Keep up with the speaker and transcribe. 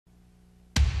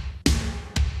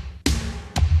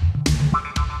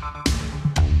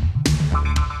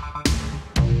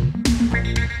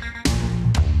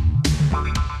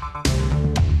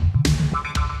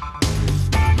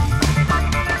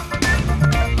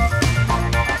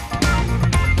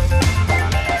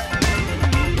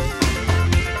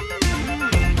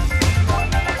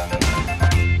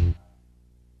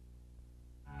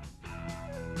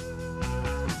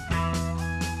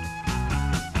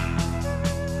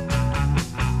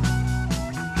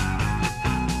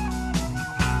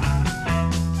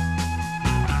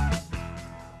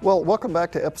Well, welcome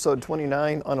back to episode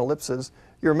 29 on ellipses.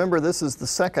 You remember this is the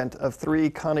second of three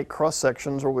conic cross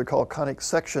sections, or what we call conic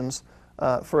sections,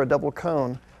 for a double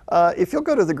cone. If you'll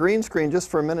go to the green screen just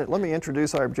for a minute, let me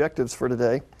introduce our objectives for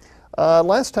today.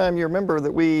 Last time you remember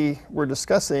that we were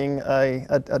discussing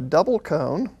a double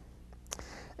cone,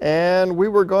 and we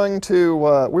were going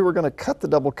to cut the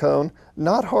double cone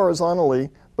not horizontally,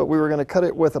 but we were going to cut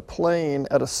it with a plane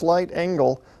at a slight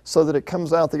angle so that it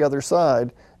comes out the other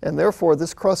side. And therefore,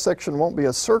 this cross-section won't be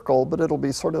a circle, but it'll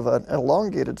be sort of an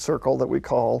elongated circle that we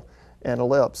call an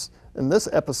ellipse. And this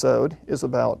episode is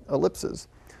about ellipses.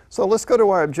 So let's go to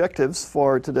our objectives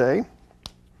for today.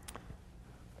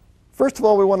 First of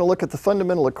all, we want to look at the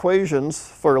fundamental equations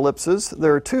for ellipses.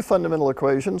 There are two fundamental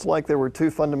equations, like there were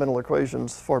two fundamental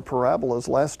equations for parabolas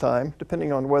last time,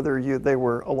 depending on whether they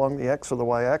were along the x or the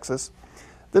y-axis.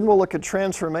 Then we'll look at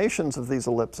transformations of these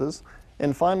ellipses.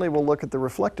 And finally, we'll look at the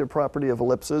reflective property of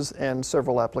ellipses and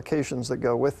several applications that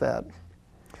go with that.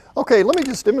 Okay, let me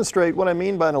just demonstrate what I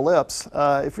mean by an ellipse.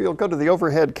 If you'll go to the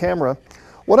overhead camera,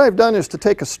 what I've done is to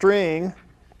take a string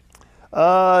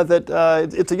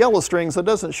it's a yellow string, so it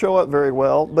doesn't show up very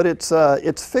well, but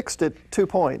it's fixed at 2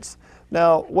 points.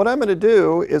 Now, what I'm going to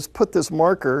do is put this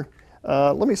marker,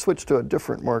 let me switch to a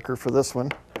different marker for this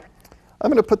one.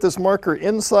 I'm going to put this marker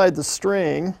inside the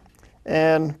string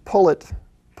and pull it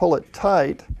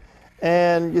tight,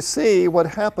 and you see what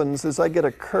happens is I get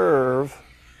a curve.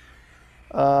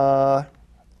 I'll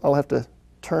have to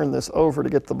turn this over to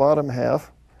get the bottom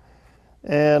half,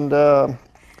 and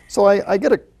so I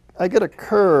get a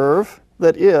curve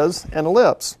that is an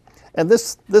ellipse, and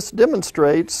this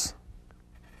demonstrates.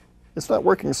 It's not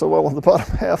working so well on the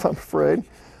bottom half, I'm afraid.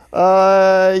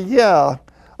 Yeah.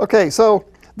 Okay, so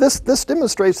this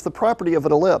demonstrates the property of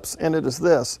an ellipse, and it is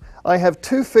this. I have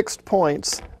two fixed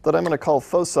points that I'm going to call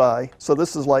foci. So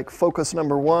this is like focus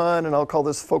number 1, and I'll call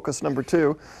this focus number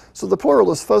 2. So the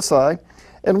plural is foci.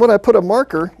 And when I put a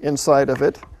marker inside of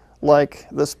it, like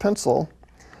this pencil,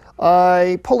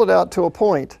 I pull it out to a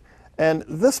point. And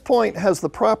this point has the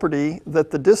property that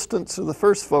the distance to the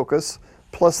first focus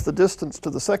plus the distance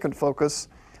to the second focus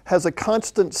has a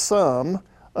constant sum,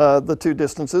 the two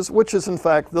distances, which is in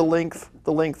fact the length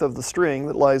of the string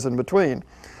that lies in between.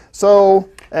 So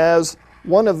as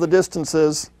one of the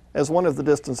distances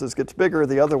gets bigger,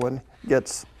 the other one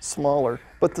gets smaller,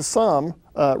 but the sum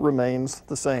remains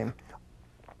the same.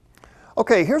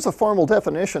 Okay, here's a formal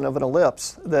definition of an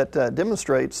ellipse that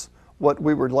demonstrates what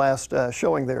we were last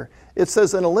showing there. It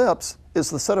says an ellipse is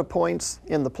the set of points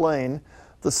in the plane,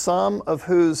 the sum of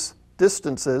whose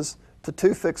distances to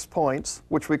two fixed points,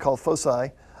 which we call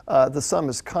foci, the sum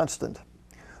is constant.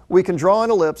 We can draw an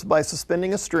ellipse by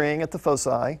suspending a string at the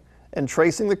foci and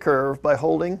tracing the curve by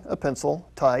holding a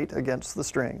pencil tight against the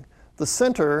string. The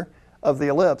center of the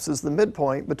ellipse is the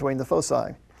midpoint between the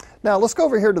foci. Now let's go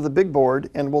over here to the big board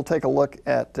and we'll take a look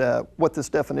at what this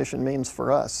definition means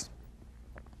for us.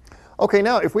 Okay,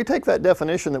 now if we take that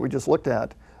definition that we just looked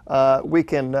at, we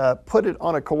can put it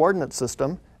on a coordinate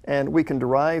system and we can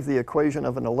derive the equation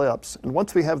of an ellipse. And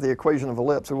once we have the equation of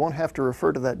ellipse, we won't have to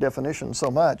refer to that definition so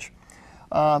much.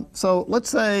 So let's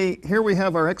say here we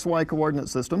have our xy coordinate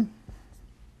system.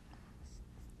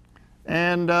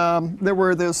 And there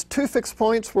were those two fixed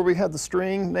points where we had the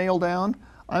string nailed down.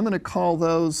 I'm going to call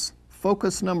those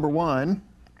focus number 1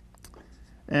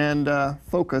 and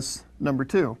focus number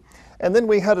 2. And then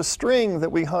we had a string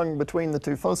that we hung between the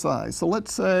two foci. So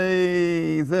let's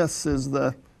say this is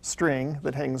the string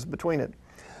that hangs between it.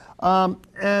 And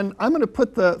I'm going to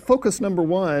put the focus number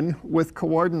 1 with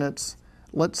coordinates,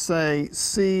 let's say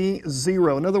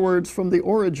C0. In other words, from the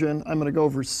origin, I'm going to go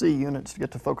over C units to get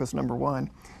to focus number 1.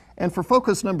 And for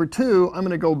focus number 2, I'm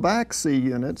going to go back C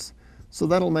units. So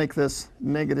that'll make this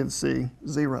negative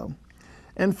C0.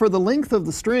 And for the length of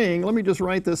the string, let me just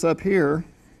write this up here.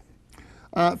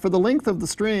 For the length of the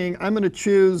string, I'm going to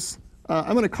choose,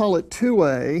 I'm going to call it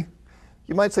 2a.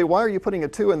 You might say, why are you putting a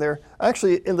 2 in there?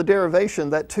 Actually, in the derivation,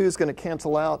 that 2 is going to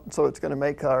cancel out, so it's going to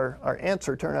make our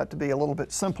answer turn out to be a little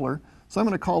bit simpler. So I'm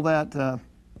going to call that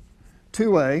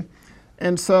 2a.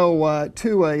 And so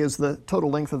 2a is the total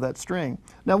length of that string.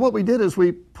 Now what we did is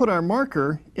we put our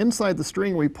marker inside the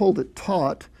string, we pulled it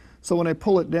taut. So when I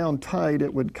pull it down tight,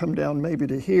 it would come down maybe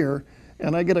to here.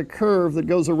 And I get a curve that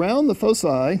goes around the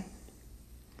foci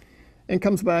and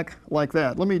comes back like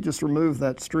that. Let me just remove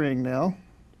that string now.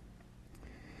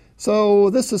 So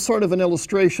this is sort of an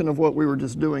illustration of what we were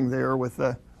just doing there with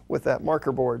that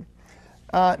marker board.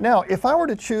 Now, if I were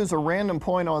to choose a random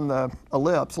point on the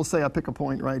ellipse, let's say I pick a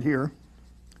point right here.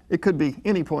 It could be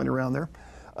any point around there.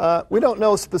 We don't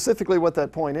know specifically what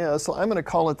that point is, so I'm going to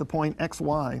call it the point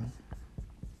xy.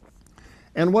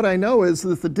 And what I know is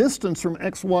that the distance from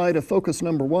xy to focus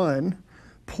number 1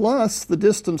 plus the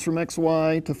distance from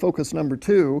xy to focus number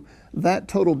 2, that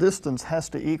total distance has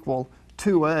to equal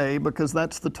 2a because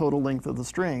that's the total length of the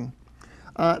string.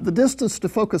 The distance to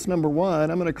focus number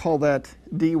 1, I'm going to call that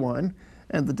d1,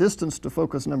 and the distance to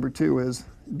focus number 2 is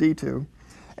d2.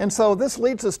 And so this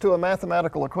leads us to a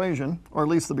mathematical equation, or at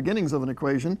least the beginnings of an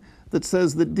equation, that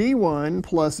says that d1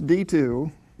 plus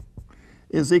d2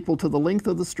 is equal to the length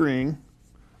of the string,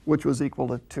 which was equal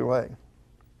to 2a.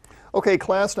 Okay,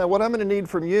 class, now what I'm going to need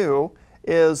from you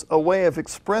is a way of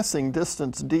expressing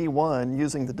distance d1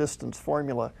 using the distance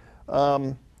formula.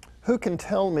 Who can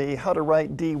tell me how to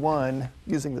write d1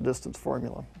 using the distance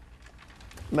formula?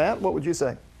 Matt, what would you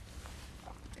say?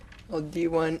 Well,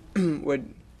 d1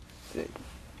 would...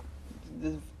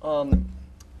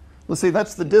 Let's see,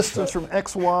 that's the distance from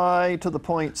xy to the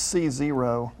point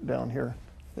c0 down here.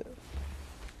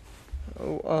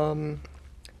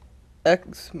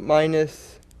 X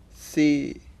minus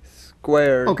c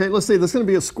squared. Okay, let's see, there's going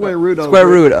to be a square root over Square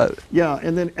root. Yeah,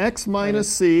 and then x minus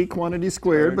c, quantity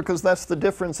squared, because that's the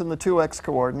difference in the 2x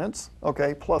coordinates.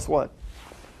 Okay, plus what?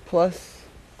 Plus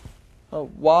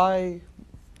y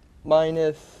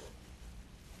minus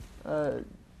that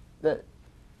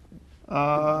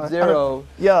 0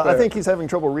 Yeah, squared. I think he's having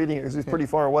trouble reading it because he's pretty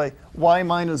far away. Y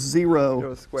minus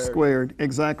 0 squared. Squared,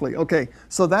 exactly. Okay,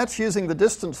 so that's using the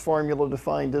distance formula to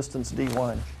find distance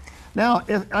d1. Now,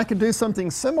 if I could do something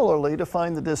similarly to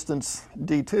find the distance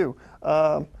d2.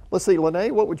 Let's see,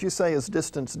 Lene, what would you say is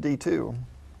distance d2?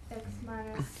 X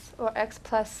minus, or x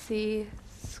plus c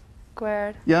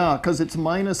squared. Yeah, because it's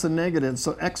minus a negative,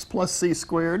 so x plus c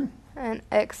squared. And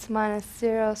x minus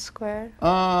 0 squared.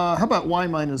 How about y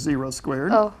minus 0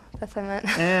 squared? Oh, that's what I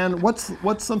meant. And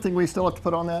what's something we still have to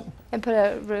put on that? And put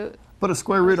a root. Put a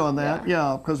square root on that,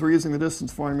 yeah, because we're using the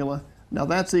distance formula. Now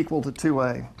that's equal to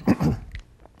 2a.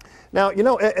 Now, you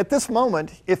know, at this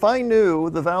moment, if I knew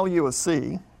the value of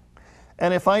c,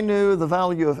 and if I knew the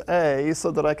value of a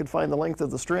so that I could find the length of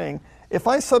the string, if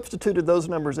I substituted those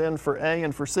numbers in for a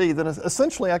and for c, then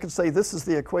essentially I could say this is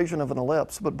the equation of an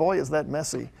ellipse, but boy, is that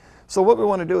messy. So what we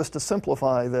want to do is to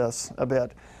simplify this a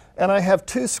bit. And I have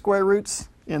two square roots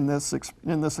in this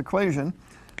equation.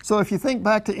 So if you think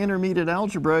back to intermediate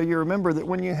algebra, you remember that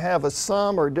when you have a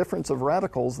sum or difference of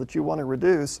radicals that you want to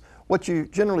reduce, what you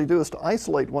generally do is to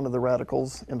isolate one of the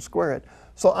radicals and square it.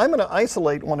 So I'm going to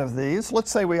isolate one of these. Let's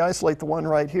say we isolate the one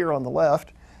right here on the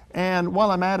left. And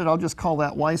while I'm at it, I'll just call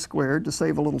that y squared to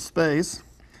save a little space.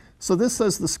 So this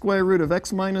says the square root of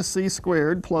x minus c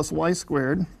squared plus y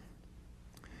squared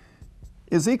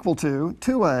is equal to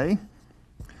 2a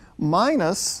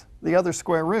minus the other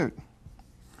square root,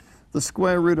 the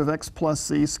square root of x plus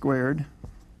c squared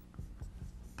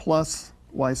plus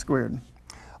y squared.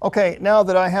 Okay, now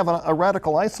that I have a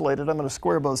radical isolated, I'm going to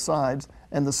square both sides,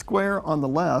 and the square on the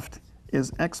left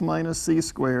is x minus c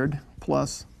squared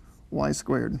plus y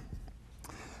squared.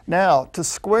 Now, to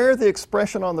square the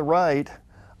expression on the right,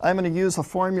 I'm going to use a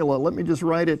formula. Let me just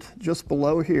write it just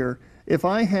below here. If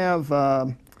I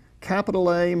have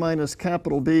capital A minus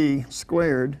capital B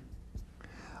squared,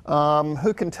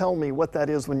 who can tell me what that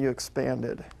is when you expand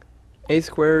it? A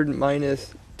squared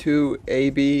minus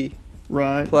 2ab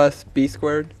Right. plus b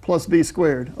squared. Plus b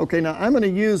squared. Okay, now I'm going to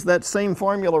use that same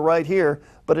formula right here,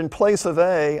 but in place of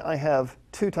a, I have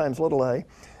 2 times little a,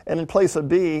 and in place of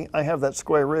b, I have that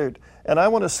square root. And I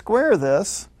want to square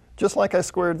this just like I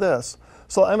squared this.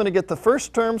 So I'm going to get the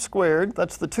first term squared,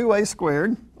 that's the 2a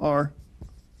squared, or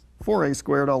 4a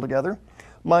squared altogether,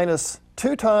 minus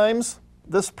 2 times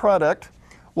this product.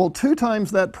 Well, 2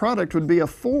 times that product would be a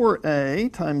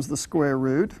 4a times the square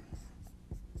root.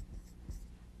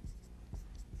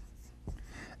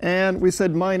 And we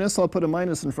said minus, I'll put a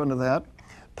minus in front of that,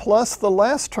 plus the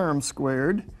last term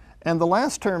squared. And the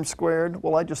last term squared,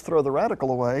 well, I just throw the radical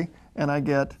away, and I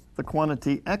get the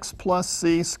quantity x plus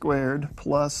c squared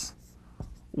plus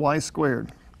y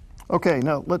squared. Okay,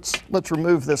 now let's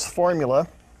remove this formula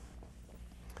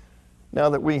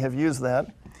now that we have used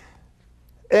that.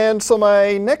 And so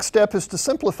my next step is to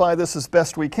simplify this as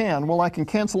best we can. Well, I can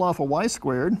cancel off a y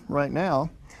squared right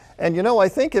now. And you know, I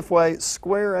think if I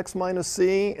square x minus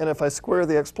c, and if I square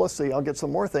the x plus c, I'll get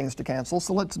some more things to cancel.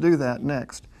 So let's do that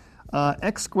next.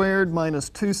 X squared minus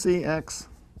 2cx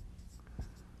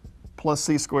plus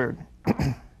c squared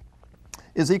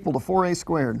is equal to 4a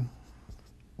squared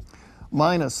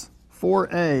minus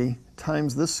 4a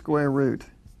times this square root,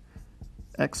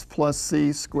 x plus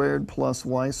c squared plus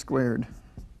y squared,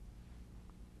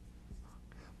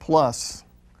 plus,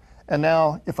 and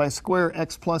now if I square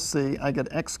x plus c, I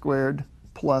get x squared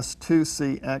plus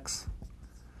 2cx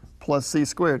plus c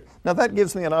squared. Now that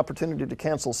gives me an opportunity to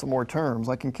cancel some more terms.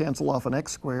 I can cancel off an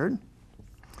x squared,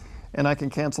 and I can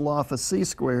cancel off a c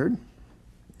squared.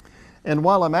 And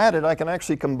while I'm at it, I can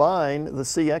actually combine the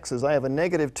cx's. I have a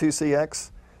negative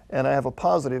 2cx, and I have a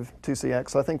positive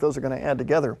 2cx. So I think those are going to add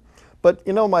together. But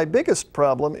you know, my biggest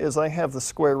problem is I have the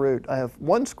square root. I have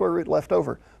one square root left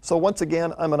over. So once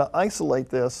again, I'm going to isolate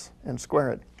this and square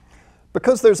it.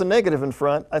 Because there's a negative in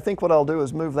front, I think what I'll do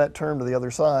is move that term to the other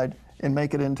side and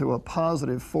make it into a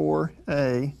positive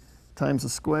 4a times the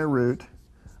square root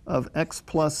of x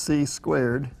plus c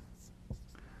squared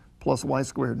plus y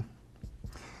squared.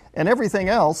 And everything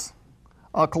else,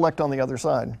 I'll collect on the other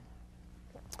side.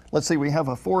 Let's see, we have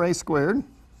a 4a squared.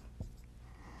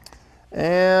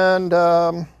 And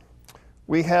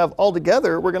we have,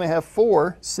 altogether, we're going to have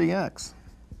 4cx.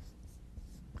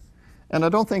 And I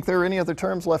don't think there are any other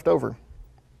terms left over.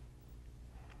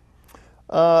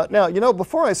 Now, you know,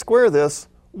 before I square this,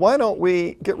 why don't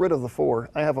we get rid of the 4?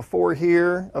 I have a 4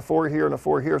 here, a 4 here, and a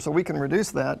 4 here, so we can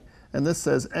reduce that. And this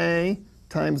says a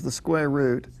times the square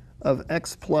root of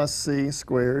x plus c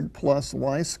squared plus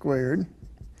y squared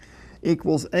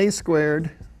equals a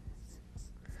squared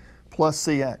plus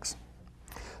cx.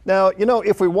 Now, you know,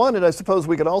 if we wanted, I suppose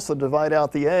we could also divide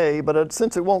out the a, but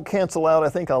since it won't cancel out, I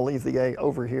think I'll leave the a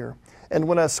over here. And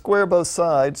when I square both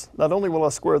sides, not only will I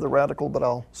square the radical, but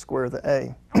I'll square the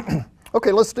a.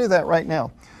 Okay, let's do that right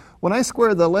now. When I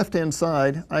square the left-hand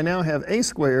side, I now have a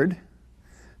squared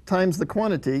times the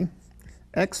quantity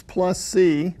x plus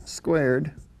c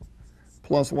squared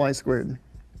plus y squared.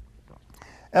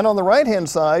 And on the right-hand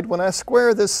side, when I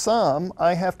square this sum,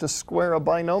 I have to square a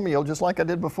binomial just like I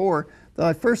did before.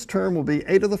 My first term will be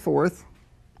a to the fourth.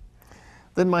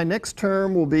 Then my next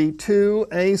term will be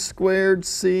 2a squared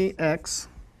cx.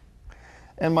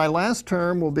 And my last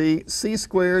term will be c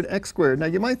squared x squared. Now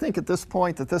you might think at this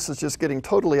point that this is just getting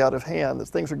totally out of hand, that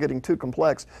things are getting too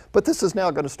complex, but this is now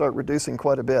going to start reducing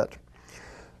quite a bit.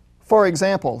 For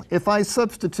example, if I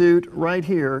substitute right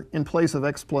here in place of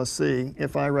x plus c,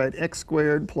 if I write x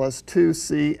squared plus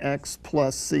 2cx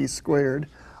plus c squared,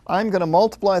 I'm going to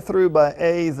multiply through by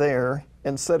a there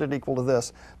and set it equal to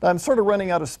this. Now I'm sort of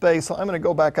running out of space, so I'm going to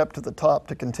go back up to the top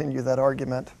to continue that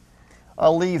argument.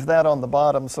 I'll leave that on the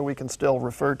bottom so we can still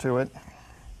refer to it.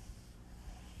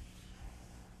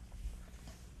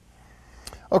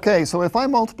 Okay, so if I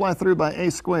multiply through by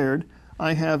a squared,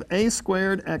 I have a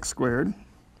squared x squared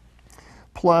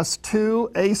plus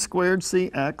 2a squared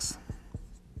cx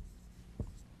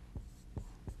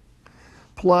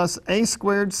plus a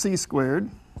squared c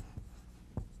squared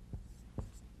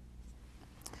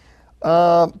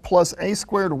plus a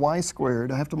squared y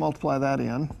squared, I have to multiply that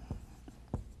in,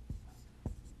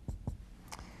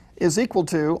 is equal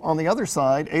to, on the other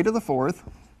side, a to the fourth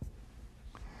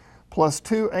plus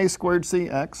 2a squared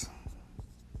cx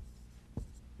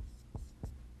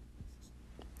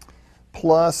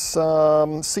plus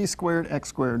c squared x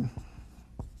squared.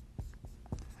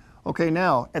 Okay,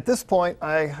 now, at this point,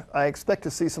 I expect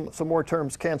to see some more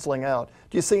terms canceling out.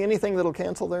 Do you see anything that'll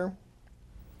cancel there?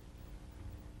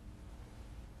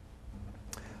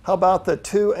 How about the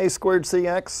 2a squared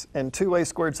cx and 2a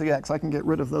squared cx? I can get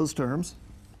rid of those terms.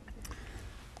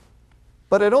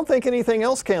 But I don't think anything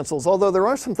else cancels, although there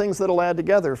are some things that'll add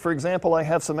together. For example, I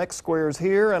have some x squares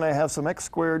here, and I have some x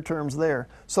squared terms there.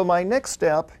 So my next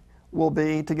step will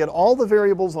be to get all the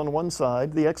variables on one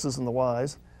side, the x's and the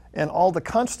y's, and all the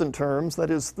constant terms,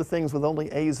 that is the things with only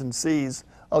a's and c's,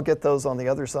 I'll get those on the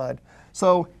other side.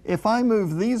 So if I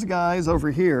move these guys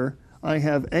over here, I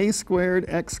have a squared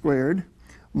x squared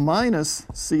minus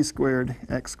c squared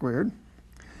x squared.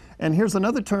 And here's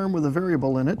another term with a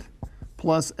variable in it,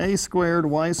 plus a squared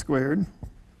y squared.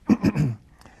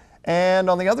 And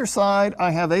on the other side,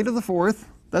 I have a to the fourth.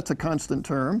 That's a constant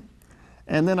term.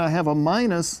 And then I have a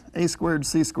minus a squared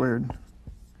c squared.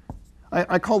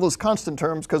 I call those constant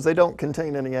terms because they don't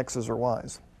contain any x's or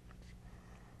y's.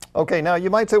 Okay, now you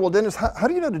might say, well, Dennis, how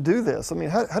do you know to do this? I mean,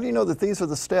 how do you know that these are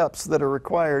the steps that are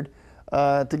required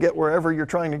to get wherever you're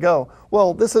trying to go?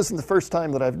 Well, this isn't the first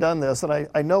time that I've done this, and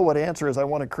I know what answers I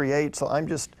want to create, so I'm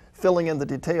just filling in the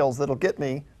details that'll get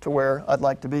me to where I'd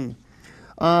like to be.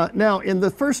 Now, in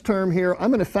the first term here,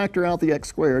 I'm going to factor out the x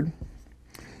squared,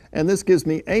 and this gives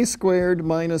me a squared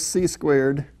minus c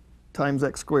squared times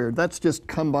x squared. That's just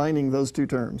combining those two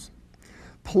terms,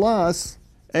 plus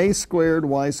a squared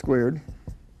y squared.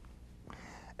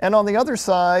 And on the other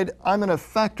side, I'm going to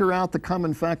factor out the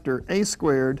common factor a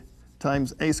squared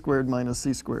times a squared minus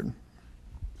c squared.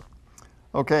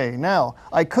 Okay, now,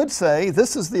 I could say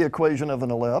this is the equation of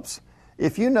an ellipse.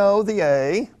 If you know the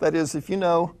a, that is, if you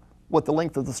know what the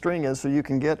length of the string is so you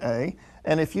can get a,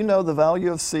 And if you know the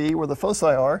value of c, where the foci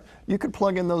are, you could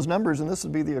plug in those numbers and this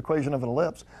would be the equation of an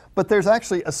ellipse. But there's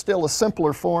actually still a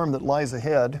simpler form that lies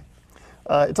ahead.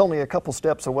 It's only a couple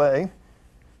steps away.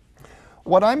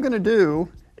 What I'm going to do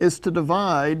is to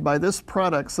divide by this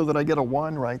product so that I get a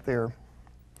 1 right there.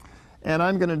 And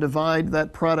I'm going to divide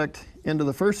that product into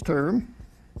the first term.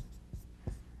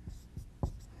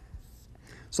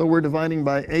 So we're dividing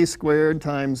by a squared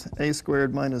times a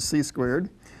squared minus c squared.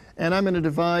 And I'm going to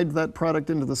divide that product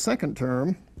into the second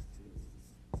term.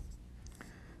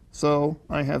 So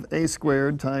I have a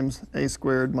squared times a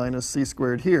squared minus c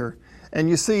squared here. And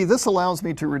you see, this allows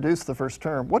me to reduce the first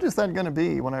term. What is that going to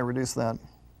be when I reduce that?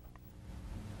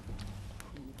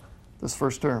 This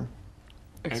first term.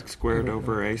 X squared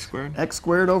over a squared? X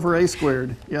squared over a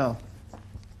squared, yeah.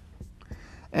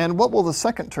 And what will the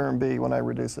second term be when I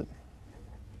reduce it?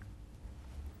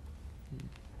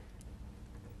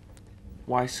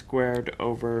 Y squared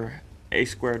over a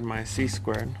squared minus c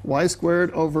squared. Y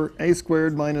squared over a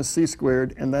squared minus c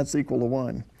squared, and that's equal to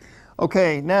 1.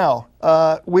 Okay, now,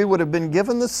 we would have been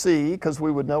given the c, because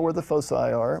we would know where the foci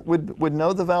are. We'd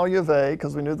know the value of a,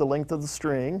 because we knew the length of the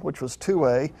string, which was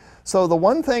 2a. So the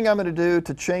one thing I'm going to do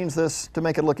to change this, to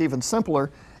make it look even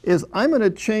simpler, is I'm going to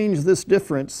change this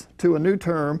difference to a new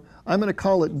term. I'm going to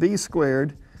call it b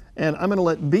squared, and I'm going to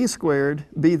let b squared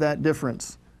be that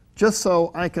difference, just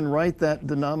so I can write that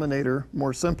denominator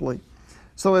more simply.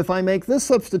 So if I make this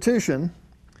substitution,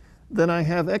 then I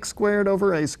have x squared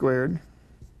over a squared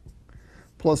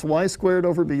plus y squared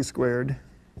over b squared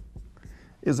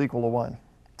is equal to 1.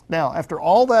 Now, after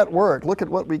all that work, look at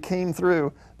what we came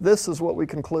through. This is what we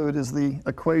conclude is the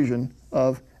equation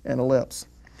of an ellipse.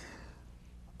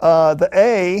 The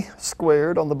a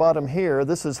squared on the bottom here,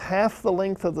 this is half the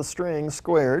length of the string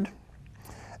squared.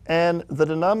 And the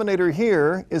denominator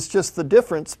here is just the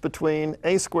difference between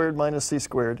a squared minus c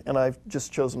squared, and I've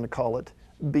just chosen to call it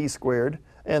b squared.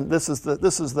 And this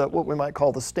is what we might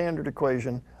call the standard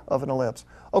equation of an ellipse.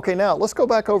 Okay, now let's go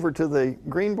back over to the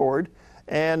green board,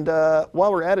 and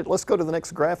while we're at it, let's go to the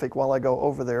next graphic while I go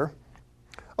over there.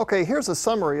 Okay, here's a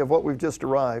summary of what we've just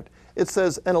derived. It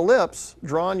says an ellipse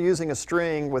drawn using a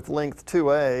string with length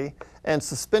 2a and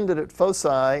suspended at foci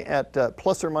at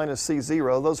plus or minus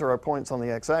c0, those are our points on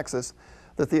the x-axis,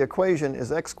 that the equation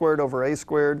is x squared over a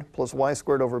squared plus y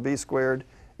squared over b squared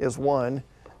is 1.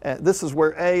 And this is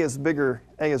where a is bigger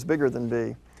than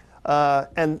b.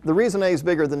 And the reason a is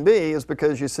bigger than b is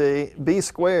because you see b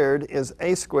squared is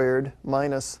a squared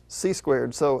minus c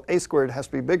squared, so a squared has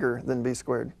to be bigger than b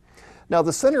squared. Now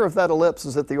the center of that ellipse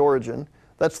is at the origin.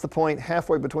 That's the point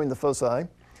halfway between the foci.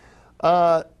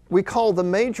 We call the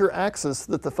major axis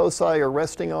that the foci are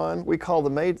resting on, we call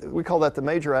that the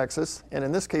major axis, and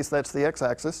in this case that's the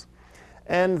x-axis.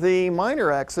 And the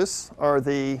minor axis, or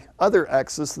the other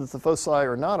axis that the foci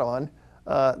are not on,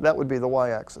 that would be the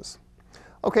y-axis.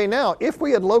 Okay, now if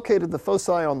we had located the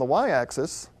foci on the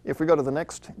y-axis, if we go to the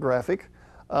next graphic,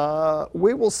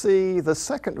 we will see the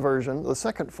second version, the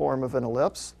second form of an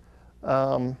ellipse.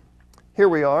 Here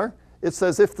we are. It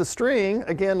says if the string,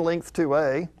 again length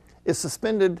 2a, is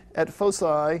suspended at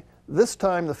foci, this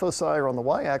time the foci are on the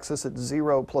y-axis at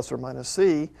 0 plus or minus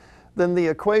c, then the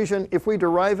equation, if we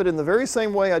derive it in the very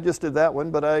same way I just did that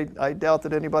one, but I doubt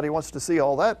that anybody wants to see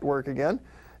all that work again,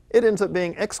 it ends up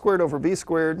being x squared over b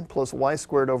squared plus y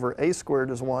squared over a squared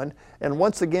is 1. And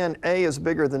once again, a is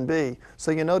bigger than b.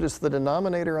 So you notice the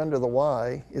denominator under the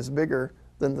y is bigger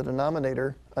than the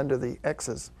denominator under the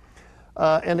x's.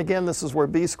 And again, this is where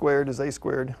b squared is a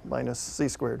squared minus c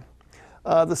squared.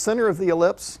 The center of the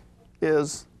ellipse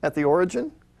is at the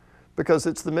origin because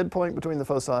it's the midpoint between the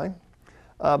foci.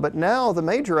 But now the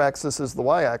major axis is the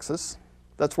y-axis.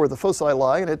 That's where the foci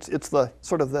lie, and it's the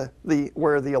sort of the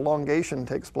where the elongation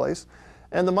takes place.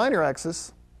 And the minor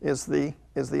axis is the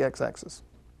x-axis.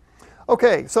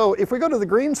 Okay, so if we go to the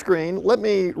green screen, let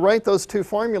me write those two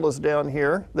formulas down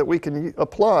here that we can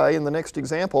apply in the next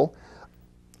example.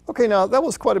 Okay, now that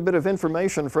was quite a bit of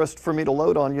information for me to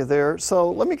load on you there. So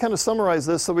let me kind of summarize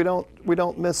this so we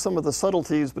don't miss some of the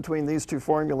subtleties between these two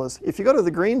formulas. If you go to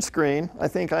the green screen, I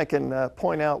think I can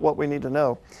point out what we need to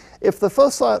know. If the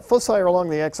foci are along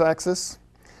the x-axis,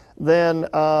 then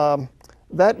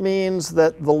that means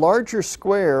that the larger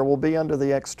square will be under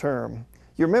the x term.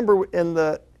 You remember in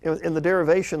the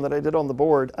derivation that I did on the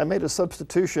board, I made a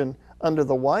substitution under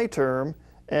the y term,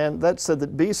 and that said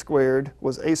that b squared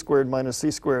was a squared minus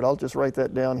c squared. I'll just write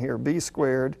that down here. B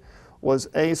squared was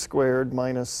a squared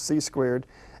minus c squared.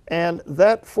 And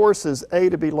that forces a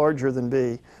to be larger than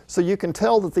b. So you can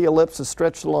tell that the ellipse is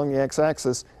stretched along the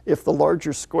x-axis if the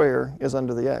larger square is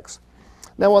under the x.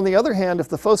 Now on the other hand, if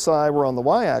the foci were on the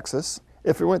y-axis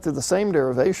if we went through the same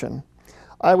derivation,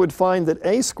 I would find that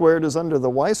a squared is under the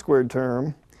y squared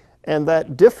term, and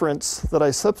that difference that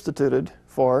I substituted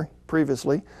for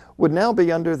previously would now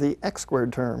be under the x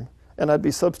squared term. And I'd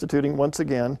be substituting once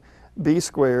again b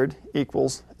squared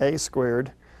equals a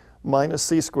squared minus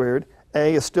c squared.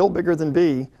 A is still bigger than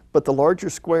b, but the larger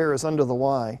square is under the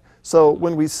y. So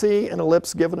when we see an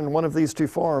ellipse given in one of these two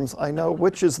forms, I know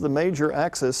which is the major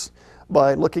axis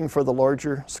by looking for the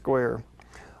larger square.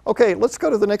 Okay, let's go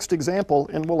to the next example,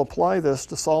 and we'll apply this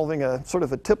to solving a sort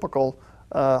of a typical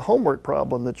homework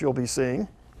problem that you'll be seeing.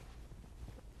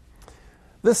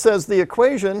 This says the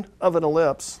equation of an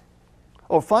ellipse,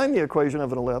 find the equation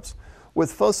of an ellipse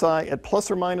with foci at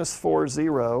plus or minus 4,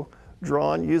 0,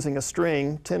 drawn using a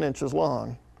string 10 inches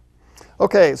long.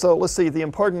 Okay, so let's see, the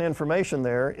important information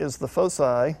there is the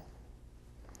foci.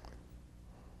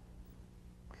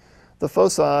 The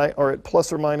foci are at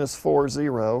plus or minus 4,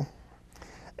 0,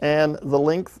 and the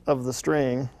length of the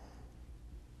string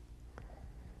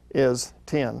is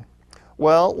 10.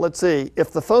 Well, let's see,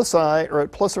 if the foci are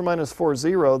at plus or minus 4,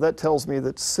 0, that tells me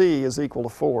that c is equal to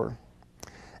 4.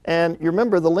 And you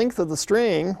remember the length of the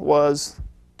string was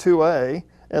 2a,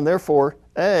 and therefore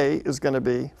a is going to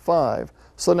be 5.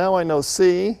 So now I know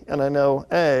c and I know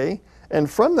a, and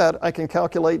from that I can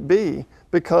calculate b,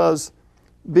 because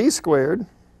b squared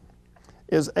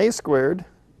is a squared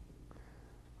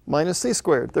minus c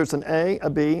squared. There's an a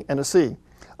b, and a c.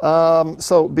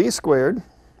 So b squared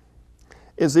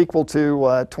is equal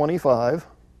to 25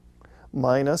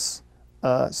 minus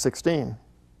 16,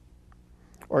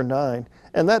 or 9.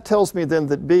 And that tells me then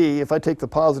that b, if I take the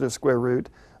positive square root,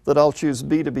 that I'll choose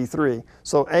b to be 3.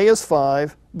 So a is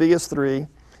 5, b is 3,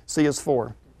 c is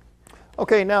 4.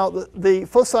 Okay, now the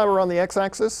foci are on the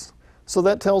x-axis, so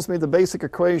that tells me the basic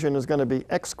equation is going to be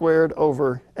x squared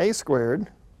over a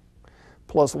squared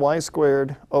plus y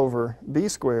squared over b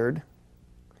squared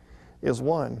is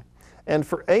 1. And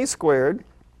for a squared,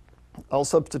 I'll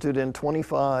substitute in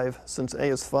 25 since a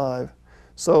is 5.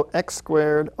 So x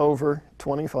squared over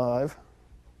 25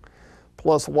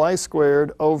 plus y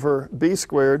squared over b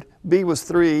squared. B was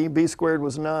 3, b squared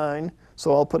was 9,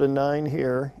 so I'll put a 9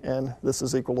 here, and this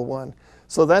is equal to 1.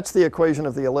 So that's the equation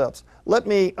of the ellipse. Let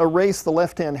me erase the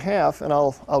left-hand half, and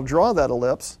I'll draw that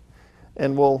ellipse,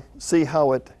 and we'll see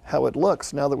how it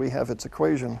looks now that we have its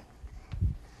equation.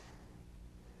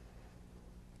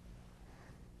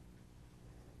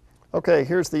 Okay,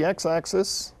 here's the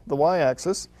x-axis, the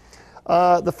y-axis.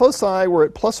 The foci were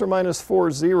at plus or minus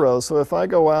 4, 0, so if I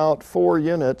go out 4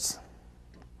 units,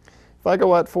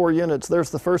 there's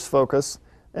the first focus,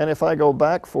 and if I go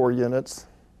back 4 units,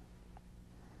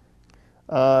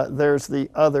 there's the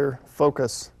other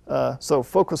focus. So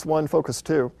focus 1, focus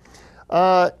 2.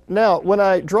 Now, when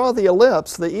I draw the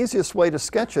ellipse, the easiest way to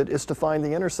sketch it is to find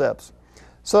the intercepts.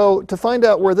 So to find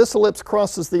out where this ellipse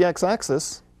crosses the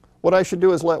x-axis, what I should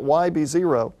do is let y be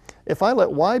 0. If I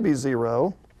let y be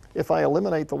 0, if I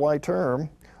eliminate the y term,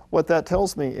 what that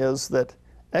tells me is that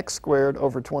x squared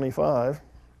over 25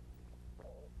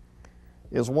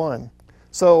 is 1.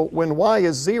 So when y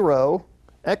is 0,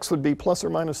 x would be plus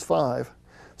or minus 5.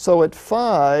 So at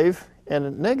 5 and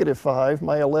at negative 5,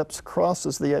 my ellipse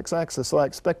crosses the x-axis. So I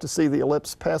expect to see the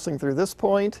ellipse passing through this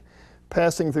point,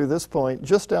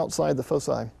 just outside the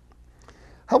foci.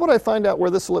 How would I find out where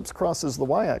this ellipse crosses the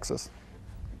y-axis?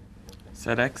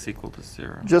 Set x equal to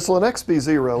 0. Just let x be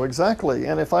 0, exactly.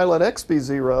 And if I let x be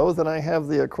 0, then I have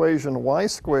the equation y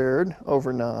squared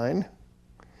over 9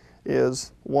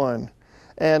 is 1.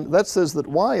 And that says that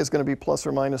y is going to be plus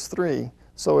or minus 3.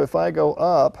 So if I go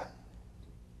up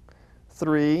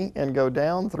 3 and go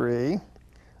down 3,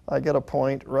 I get a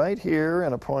point right here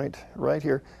and a point right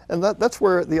here. And that's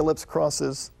where the ellipse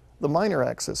crosses the minor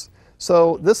axis.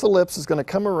 So this ellipse is going to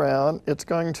come around. It's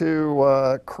going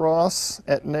to cross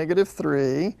at negative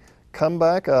 3, come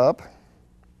back up,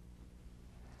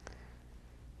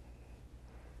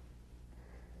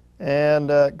 and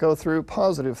go through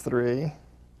positive 3.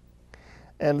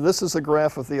 And this is a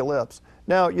graph of the ellipse.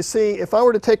 Now, you see, if I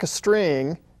were to take a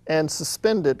string and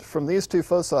suspend it from these two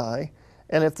foci,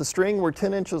 and if the string were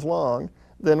 10 inches long,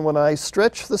 then when I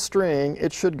stretch the string,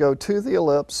 it should go to the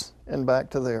ellipse and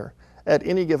back to there. At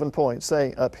any given point,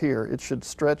 say up here, it should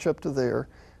stretch up to there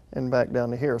and back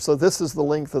down to here. So this is the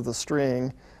length of the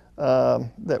string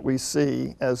that we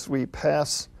see as we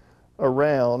pass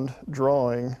around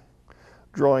drawing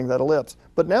that ellipse.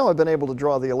 But now I've been able to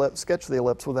draw the ellipse, sketch the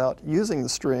ellipse without using the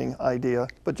string idea,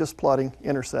 but just plotting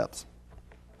intercepts.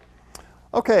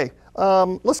 Okay,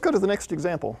 let's go to the next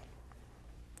example.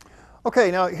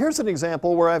 Okay, now here's an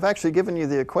example where I've actually given you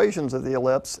the equations of the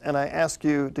ellipse, and I ask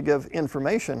you to give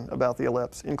information about the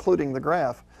ellipse, including the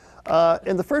graph.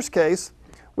 In the first case,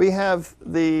 we have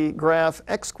the graph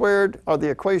x squared, or the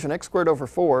equation x squared over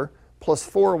 4 plus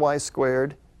 4y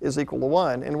squared is equal to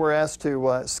 1. And we're asked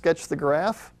to sketch the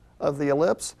graph of the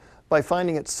ellipse by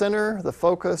finding its center, the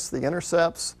focus, the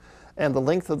intercepts, and the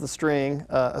length of the string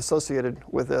associated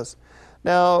with this.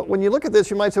 Now, when you look at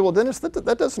this, you might say, well, Dennis,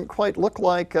 that doesn't quite look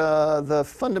like the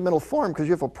fundamental form because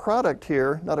you have a product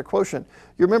here, not a quotient.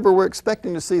 You remember we're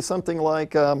expecting to see something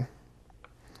like, let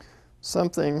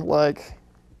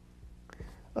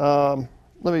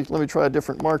me try a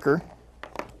different marker.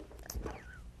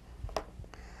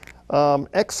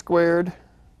 X squared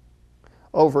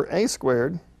over a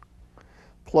squared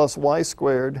plus y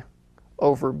squared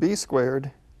over b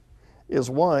squared is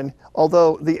 1,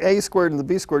 although the a squared and the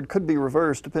b squared could be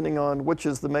reversed depending on which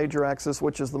is the major axis,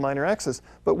 which is the minor axis.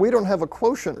 But we don't have a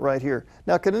quotient right here.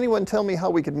 Now, can anyone tell me how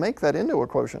we could make that into a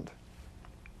quotient?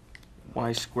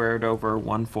 Y squared over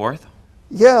 1/4.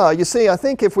 Yeah, you see, I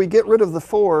think if we get rid of the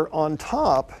 4 on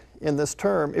top in this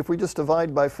term, if we just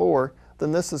divide by 4,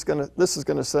 then this is going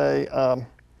to say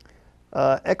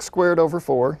x squared over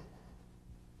 4.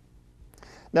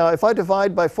 Now, if I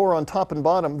divide by 4 on top and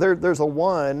bottom, there's a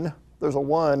 1. There's a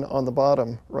 1 on the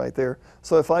bottom right there.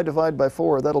 So if I divide by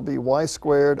 4, that'll be y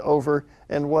squared over,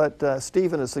 and what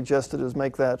Stephen has suggested is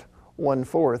make that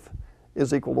 1/4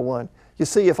 is equal to 1. You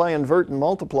see, if I invert and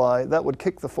multiply, that would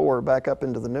kick the 4 back up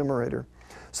into the numerator.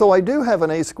 So I do have an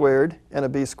a squared and a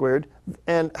b squared.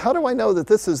 And how do I know that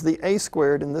this is the a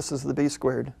squared and this is the b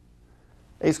squared?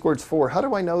 A squared's 4. How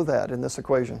do I know that in this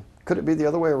equation? Could it be the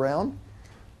other way around?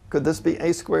 Could this be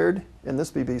a squared and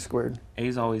this be b squared? A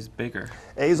is always bigger.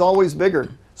 A is always bigger.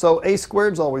 So a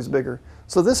squared's always bigger.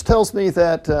 So this tells me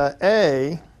that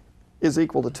a is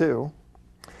equal to 2.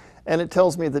 And it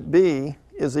tells me that b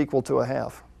is equal to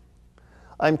 1/2.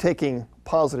 I'm taking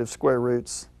positive square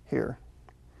roots here.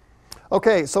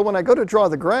 Okay, so when I go to draw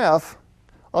the graph,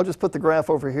 I'll just put the graph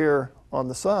over here on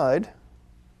the side.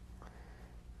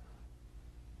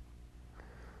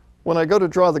 When I go to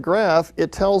draw the graph,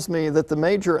 it tells me that the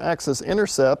major axis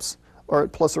intercepts are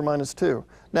at plus or minus 2.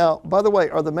 Now, by the way,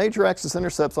 are the major axis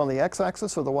intercepts on the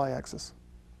x-axis or the y-axis?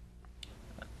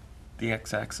 The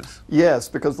x-axis. Yes,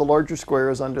 because the larger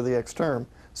square is under the x term.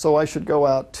 So I should go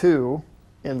out 2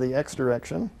 in the x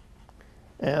direction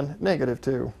and negative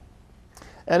 2.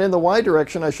 And in the y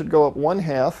direction, I should go up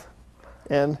 1/2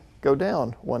 and go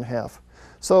down 1/2.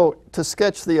 So to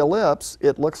sketch the ellipse,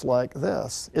 it looks like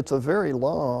this. It's a very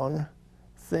long,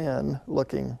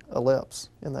 thin-looking ellipse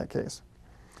in that case.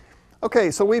 Okay,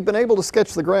 so we've been able to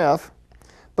sketch the graph,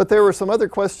 but there were some other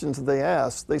questions that they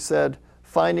asked. They said,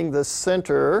 finding the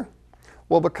center,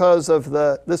 well, because of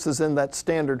this is in that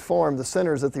standard form, the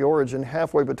center is at the origin,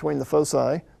 halfway between the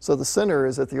foci, so the center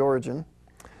is at the origin.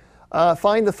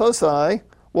 Find the foci.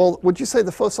 Well, would you say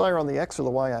the foci are on the x or the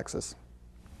y-axis?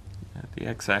 The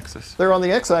x-axis. They're on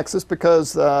the x-axis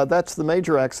because that's the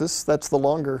major axis. That's the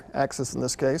longer axis in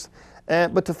this case.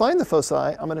 But to find the foci,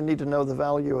 I'm going to need to know the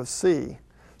value of c.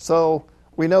 So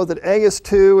we know that a is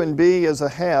 2 and b is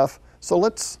 1/2. So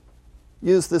let's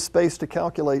use this space to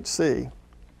calculate c.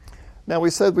 Now we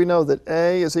said we know that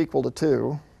a is equal to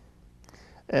 2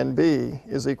 and b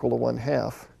is equal to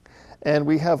 1/2. And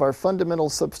we have our fundamental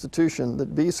substitution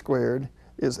that b squared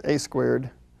is a squared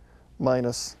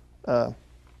minus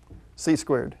c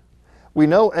squared. We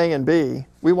know a and b.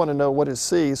 We want to know what is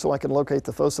c so I can locate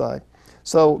the foci.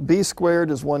 So b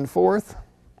squared is 1/4.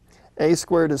 A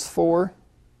squared is 4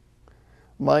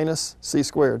 minus c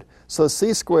squared. So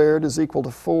c squared is equal to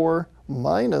 4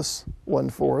 minus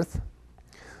 1/4,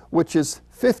 which is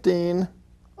 15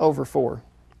 over 4.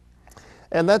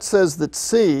 And that says that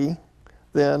c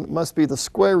then must be the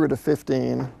square root of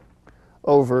 15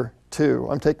 over 2.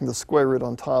 I'm taking the square root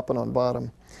on top and on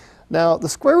bottom. Now, the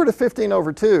square root of 15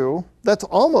 over 2, that's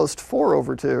almost 4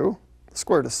 over 2. The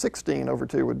square root of 16 over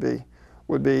 2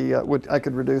 I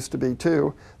could reduce to be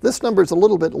 2. This number is a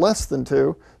little bit less than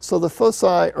 2, so the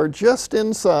foci are just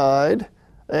inside,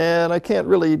 and I can't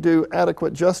really do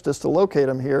adequate justice to locate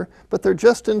them here, but they're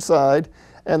just inside,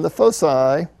 and the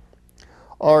foci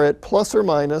are at plus or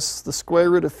minus the square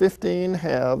root of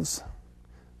 15/2,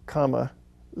 comma,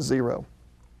 0.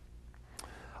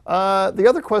 The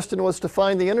other question was to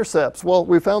find the intercepts. Well,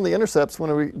 we found the intercepts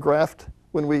when we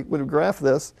graphed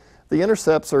this. The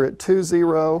intercepts are at 2,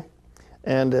 0,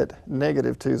 and at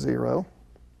negative 2, 0.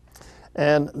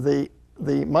 And the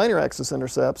minor axis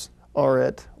intercepts are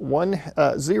at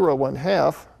 0,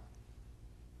 1/2,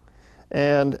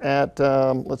 and at,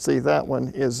 let's see, that one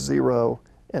is 0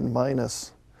 and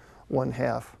minus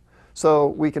 1/2. So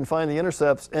we can find the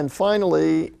intercepts. And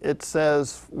finally, it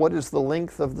says, what is the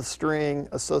length of the string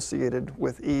associated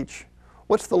with each?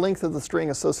 What's the length of the string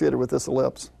associated with this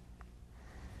ellipse?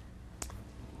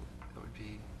 That would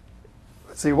be.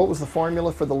 Let's see, what was the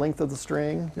formula for the length of the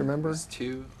string? You remember? It's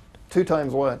 2. 2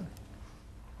 times what?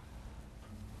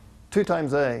 2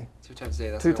 times a. 2 times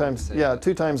a. That's 2 what I wanted times, to say, yeah, but-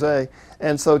 2 times a.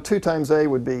 And so 2 times a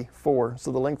would be 4.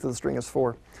 So the length of the string is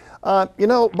 4. You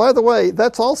know, by the way,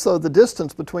 that's also the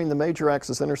distance between the major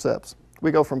axis intercepts.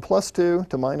 We go from +2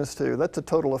 to -2. That's a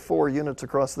total of 4 units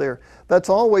across there. That's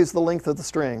always the length of the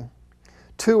string.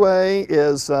 2a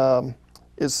is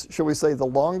shall we say, the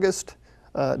longest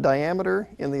diameter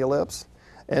in the ellipse,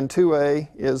 and 2a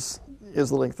is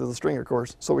the length of the string, of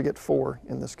course. So we get 4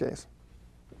 in this case.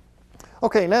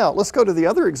 Okay, now let's go to the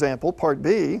other example, part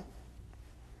B.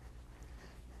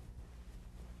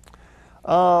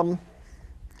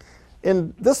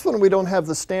 In this one, we don't have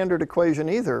the standard equation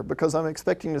either, because I'm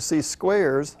expecting to see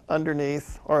squares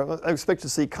underneath, or I expect to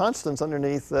see constants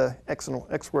underneath the x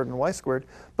squared and y squared.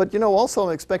 But you know, also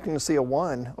I'm expecting to see a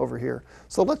 1 over here.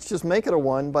 So let's just make it a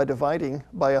 1 by dividing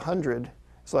by 100.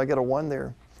 So I get a 1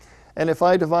 there. And if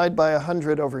I divide by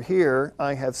 100 over here,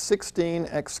 I have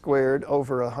 16x squared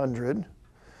over 100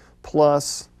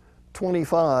 plus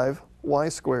 25y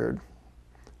squared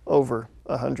over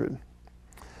 100.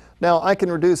 Now I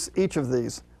can reduce each of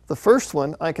these. The first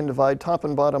one, I can divide top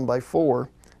and bottom by 4,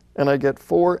 and I get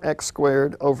 4x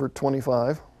squared over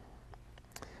 25.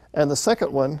 And the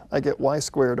second one, I get y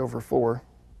squared over 4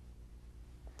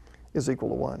 is equal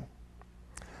to 1.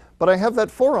 But I have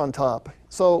that 4 on top.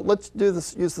 So let's do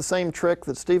this, use the same trick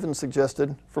that Stephen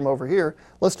suggested from over here.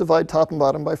 Let's divide top and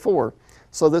bottom by 4.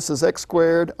 So this is x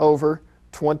squared over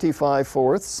 25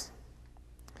 fourths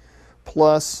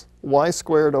plus y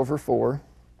squared over 4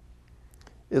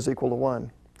 is equal to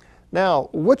 1. Now,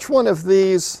 which one of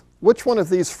these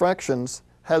fractions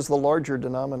has the larger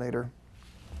denominator?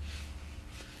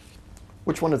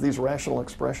 Which one of these rational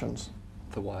expressions?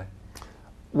 The y.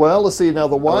 Well, let's see. Now,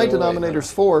 the y wait, denominator is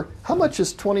 4. How much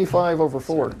is 25 over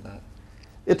 4? Sorry about that.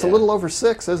 It's a Yeah. little over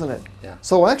 6, isn't it? Yeah.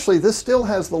 So actually, this still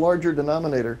has the larger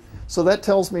denominator. So that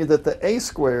tells me that the a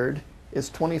squared is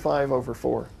 25 over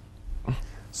 4.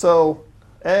 So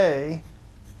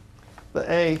the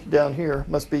a down here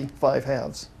must be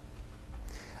 5/2.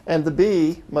 And the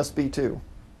b must be 2.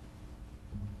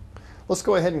 Let's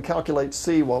go ahead and calculate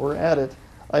c while we're at it.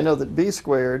 I know that b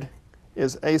squared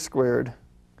is a squared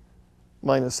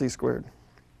minus c squared.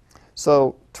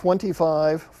 So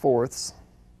 25 fourths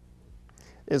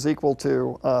is equal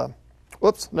to,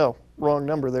 whoops, no, wrong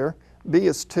number there. b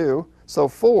is 2. So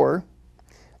 4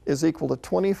 is equal to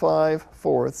 25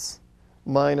 fourths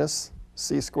minus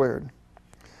c squared.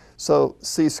 So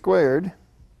c squared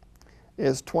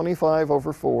is 25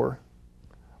 over 4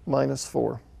 minus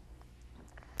 4.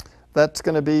 That's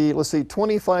going to be, let's see,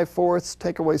 25 fourths,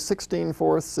 take away 16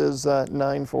 fourths is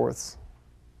 9 fourths.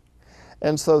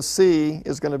 And so c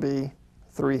is going to be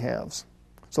 3/2.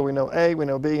 So we know a, we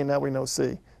know b, and now we know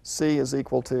c. c is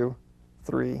equal to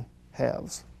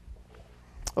 3/2.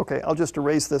 Okay, I'll just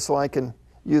erase this so I can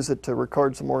use it to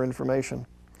record some more information.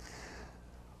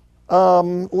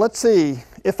 Let's see,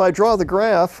 if I draw the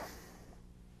graph,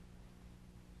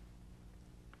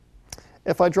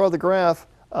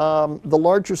 the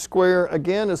larger square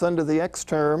again is under the x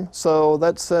term, so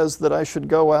that says that I should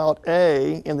go out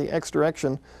a in the x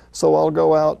direction, so I'll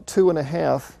go out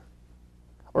 2.5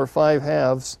 or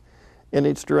 5/2 in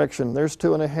each direction. There's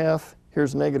 2.5,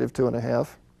 here's negative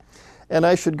 2.5. And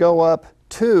I should go up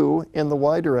 2 in the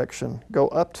y direction, go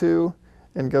up 2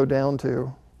 and go down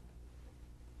 2.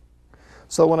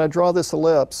 So when I draw this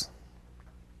ellipse,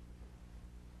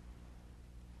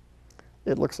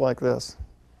 it looks like this.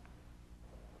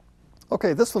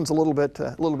 Okay, this one's a little bit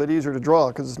easier to draw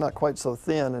because it's not quite so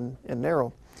thin and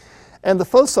narrow. And the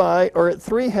foci are at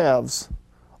 3/2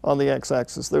 on the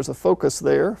x-axis. There's a focus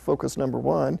there, focus number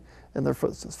 1, and there's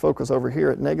focus over here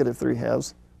at negative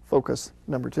 3/2, focus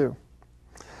number 2.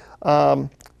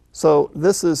 So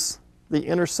this is the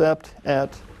intercept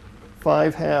at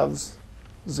 5/2,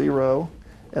 0,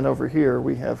 and over here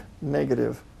we have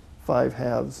negative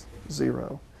 5/2,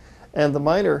 0. And the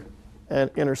minor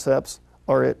intercepts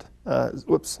are at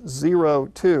 0,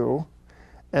 2,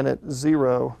 and at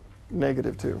 0,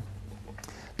 negative 2.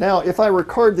 Now, if I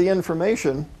record the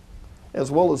information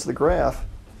as well as the graph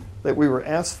that we were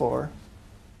asked for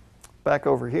back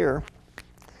over here,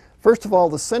 first of all,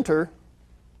 the center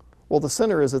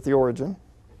is at the origin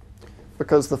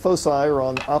because the foci are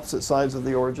on opposite sides of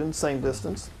the origin, same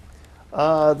distance.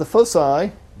 The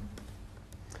foci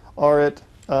are at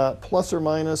plus or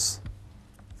minus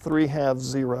 3/2,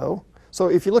 0. So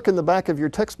if you look in the back of your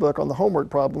textbook on the homework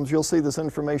problems, you'll see this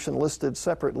information listed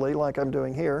separately like I'm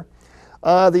doing here.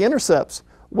 The intercepts.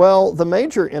 Well, the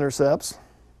major intercepts,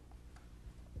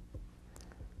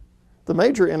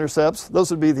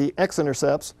 those would be the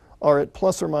x-intercepts, are at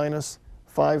plus or minus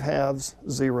 5/2,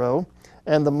 0.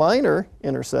 And the minor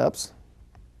intercepts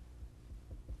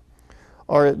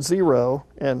are at 0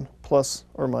 and plus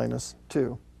or minus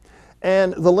 2.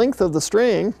 And the length of the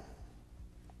string,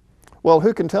 well,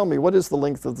 who can tell me what is the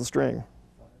length of the string?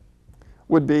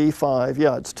 Would be 5.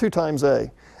 Yeah, it's 2 times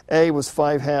A. A was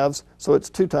 5/2, so it's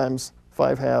 2 times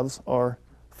 5/2 are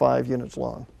 5 units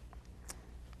long.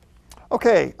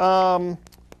 Okay,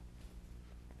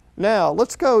 now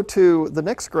let's go to the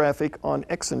next graphic on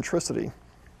eccentricity.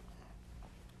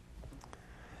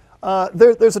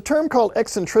 There's a term called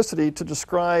eccentricity to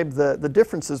describe the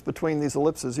differences between these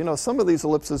ellipses. You know, some of these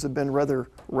ellipses have been rather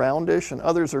roundish and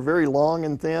others are very long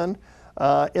and thin.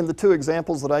 In the 2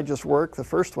 examples that I just worked, the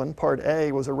first one, part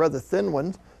A, was a rather thin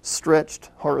one, stretched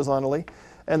horizontally,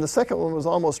 and the second one was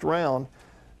almost round.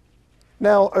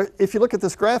 Now, if you look at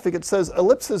this graphic, it says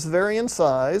ellipses vary in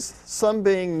size, some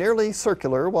being nearly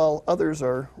circular while others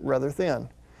are rather thin.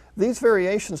 These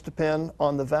variations depend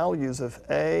on the values of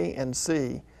A and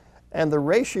C. And the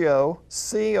ratio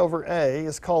C over A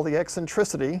is called the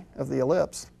eccentricity of the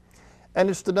ellipse. And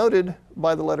it's denoted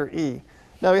by the letter E.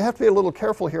 Now you have to be a little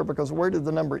careful here because where did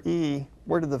the number E,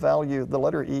 where did the value, the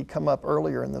letter E, come up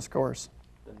earlier in this course?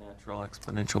 The natural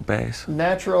exponential base.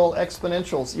 Natural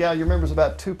exponentials. Yeah, you remember it's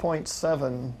about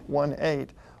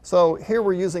 2.718. So here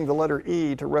we're using the letter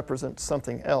E to represent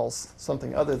something else,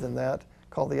 something other than that,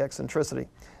 called the eccentricity.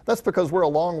 That's because we're a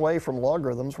long way from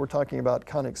logarithms. We're talking about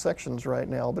conic sections right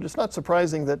now, but it's not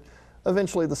surprising that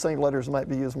eventually the same letters might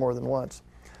be used more than once.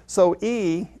 So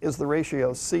E is the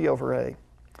ratio C over A.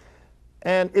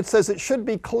 And it says it should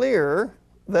be clear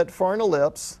that for an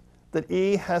ellipse, that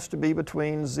E has to be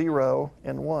between 0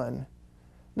 and 1.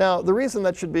 Now, the reason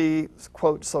that should be,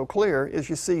 quote, so clear is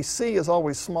you see C is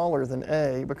always smaller than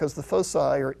A because the foci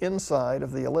are inside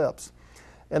of the ellipse.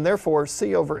 And therefore,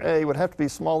 C over A would have to be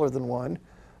smaller than 1.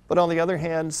 But on the other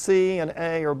hand, C and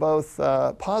A are both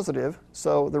positive,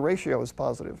 so the ratio is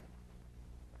positive.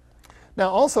 Now,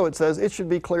 also it says it should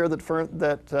be clear that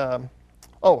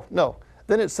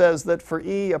then it says that for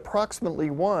E approximately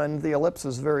 1, the ellipse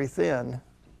is very thin.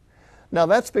 Now,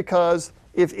 that's because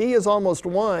if E is almost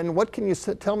 1, what can you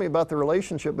tell me about the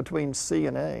relationship between C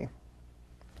and A?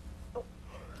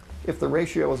 If the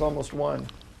ratio is almost 1.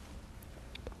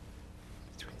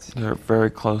 They're very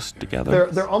close together.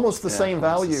 They're almost the same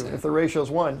almost value the same. if the ratio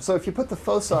is 1. So if you put the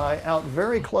foci out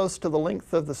very close to the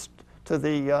length of to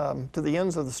the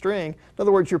ends of the string, in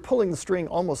other words, you're pulling the string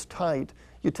almost tight,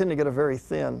 you tend to get a very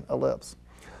thin ellipse.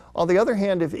 On the other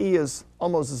hand, if E is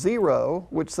almost 0,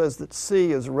 which says that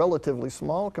C is relatively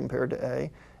small compared to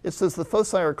A, it says the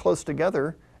foci are close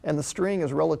together and the string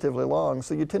is relatively long,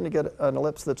 so you tend to get an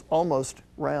ellipse that's almost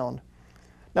round.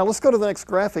 Now let's go to the next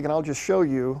graphic and I'll just show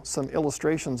you some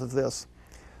illustrations of this.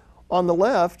 On the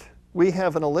left, we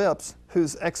have an ellipse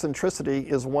whose eccentricity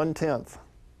is 1/10.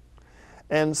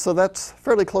 And so that's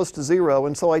fairly close to 0,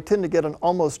 and so I tend to get an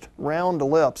almost round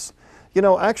ellipse. You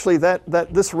know, actually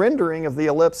this rendering of the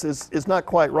ellipse is not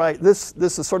quite right. This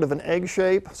is sort of an egg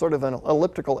shape, sort of an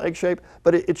elliptical egg shape,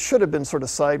 but it should have been sort of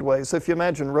sideways. So if you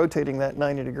imagine rotating that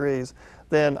 90 degrees,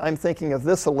 then I'm thinking of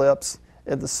this ellipse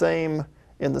in the same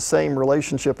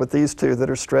relationship with these two that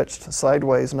are stretched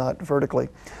sideways, not vertically.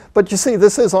 But you see,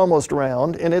 this is almost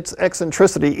round, and its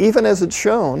eccentricity, even as it's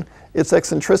shown, its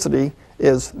eccentricity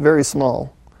is very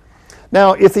small.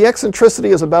 Now, if the eccentricity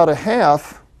is about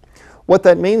 1/2, what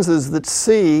that means is that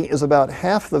C is about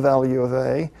half the value of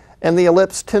A, and the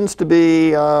ellipse tends to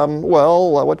be,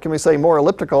 what can we say, more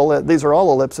elliptical. These are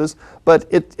all ellipses, but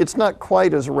it's not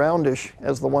quite as roundish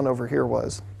as the one over here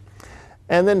was.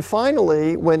 And then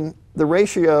finally, when the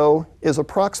ratio is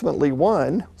approximately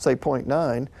 1, say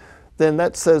 0.9, then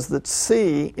that says that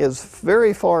C is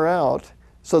very far out,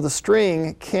 so the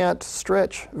string can't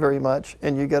stretch very much,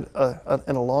 and you get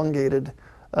an elongated,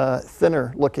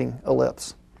 thinner-looking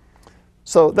ellipse.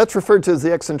 So that's referred to as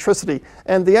the eccentricity.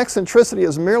 And the eccentricity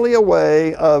is merely a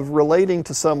way of relating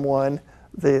to someone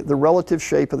the relative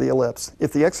shape of the ellipse.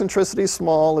 If the eccentricity is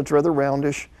small, it's rather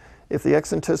roundish. If the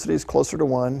eccentricity is closer to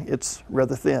 1, it's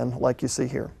rather thin, like you see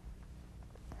here.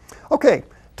 Okay,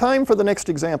 time for the next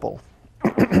example.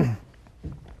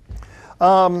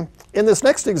 In this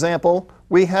next example,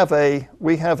 we have a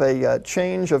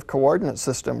change of coordinate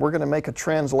system. We're going to make a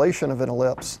translation of an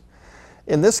ellipse.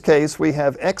 In this case, we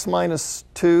have x minus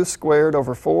 2 squared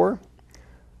over 4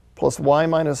 plus y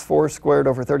minus 4 squared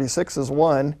over 36 is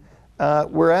 1.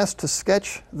 We're asked to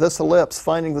sketch this ellipse,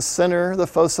 finding the center, the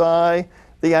foci,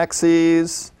 the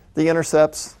axes, the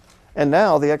intercepts, and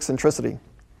now the eccentricity.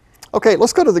 Okay,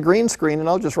 let's go to the green screen, and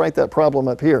I'll just write that problem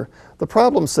up here. The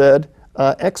problem said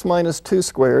x minus 2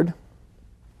 squared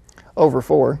over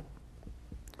 4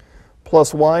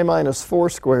 plus y minus 4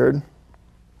 squared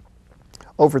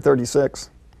over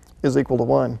 36 is equal to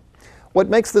 1. What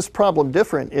makes this problem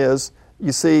different is,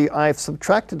 you see, I've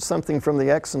subtracted something from the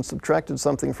x and subtracted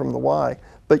something from the y.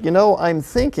 But you know, I'm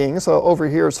thinking, so over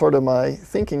here is sort of my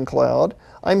thinking cloud,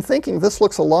 I'm thinking this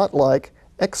looks a lot like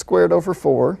x squared over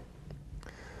 4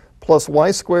 plus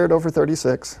y squared over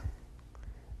 36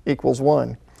 equals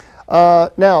 1.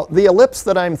 Now, the ellipse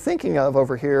that I'm thinking of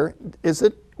over here,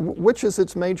 which is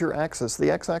its major axis, the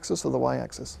x-axis or the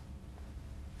y-axis?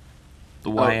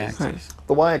 The y-axis.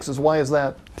 The y-axis, why is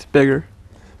that? It's bigger.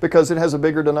 Because it has a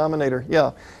bigger denominator,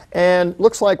 yeah. And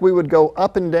looks like we would go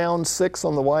up and down 6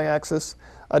 on the y-axis.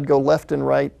 I'd go left and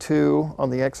right 2 on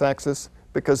the x-axis,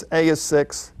 because a is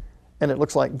 6, and it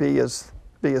looks like b is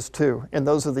 2. And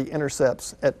those are the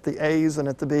intercepts at the a's and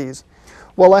at the b's.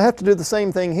 Well, I have to do the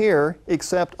same thing here,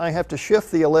 except I have to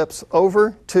shift the ellipse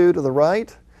over 2 to the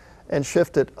right and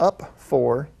shift it up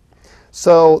 4.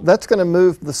 So that's going to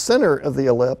move the center of the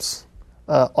ellipse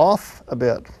off a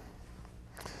bit.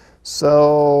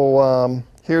 So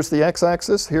here's the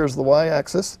x-axis, here's the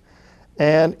y-axis,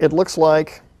 and it looks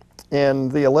like in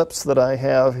the ellipse that I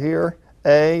have here,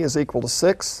 a is equal to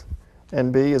 6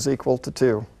 and b is equal to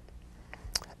 2.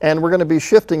 And we're going to be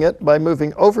shifting it by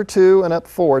moving over 2 and up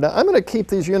 4. Now I'm going to keep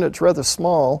these units rather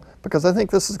small because I think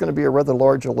this is going to be a rather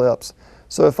large ellipse.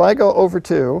 So if I go over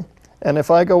 2 and if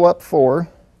I go up 4,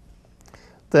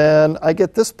 then I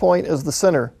get this point as the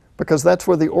center, because that's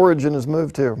where the origin is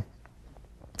moved to.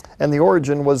 And the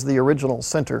origin was the original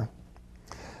center.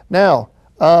 Now,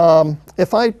 I'm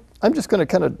just going to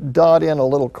kind of dot in a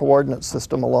little coordinate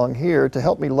system along here to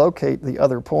help me locate the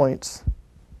other points.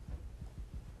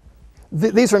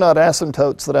 These are not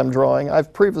asymptotes that I'm drawing.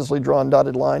 I've previously drawn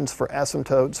dotted lines for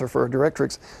asymptotes or for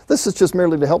directrix. This is just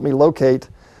merely to help me locate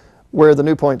where the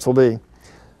new points will be.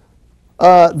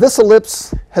 This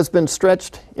ellipse has been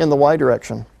stretched in the y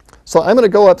direction. So I'm going to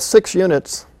go up 6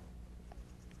 units.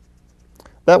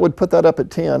 That would put that up at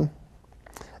 10.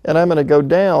 And I'm going to go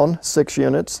down 6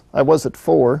 units. I was at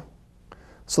 4.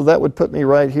 So that would put me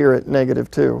right here at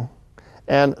 -2.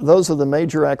 And those are the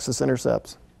major axis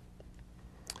intercepts.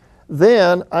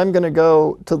 Then I'm going to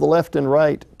go to the left and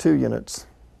right 2 units.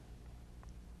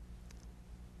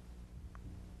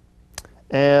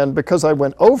 And because I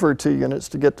went over 2 units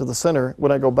to get to the center,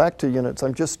 when I go back 2 units,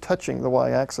 I'm just touching the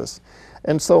y-axis.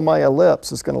 And so my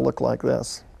ellipse is going to look like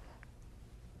this.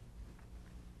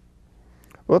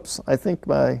 Whoops, I think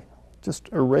I just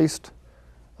erased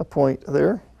a point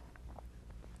there.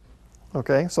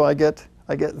 Okay, so I get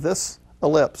this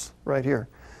ellipse right here.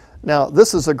 Now,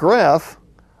 this is a graph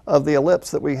of the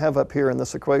ellipse that we have up here in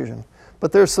this equation.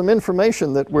 But there's some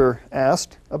information that we're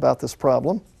asked about this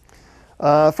problem.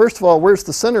 First of all, where's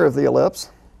the center of the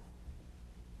ellipse?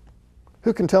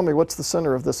 Who can tell me what's the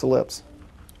center of this ellipse?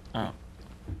 Oh.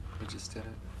 We just did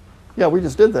it. Yeah, we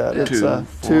just did that. It's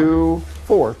 2,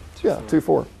 4. Yeah, 2,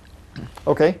 4.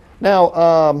 Okay.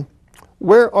 Now,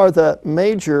 where are the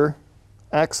major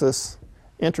axis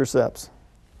intercepts?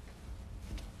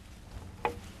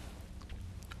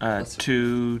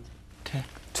 2,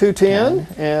 2, 10,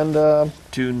 and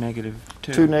 2, -2.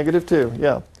 2, -2.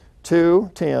 Yeah,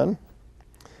 2, 10,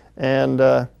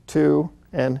 and 2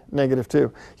 and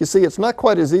 -2. You see, it's not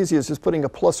quite as easy as just putting a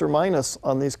plus or minus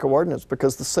on these coordinates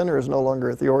because the center is no longer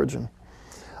at the origin.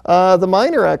 The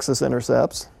minor axis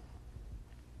intercepts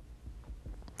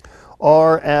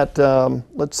are at,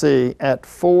 let's see, at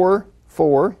 4,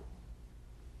 4,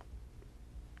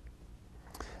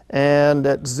 and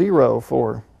at 0,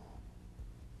 4.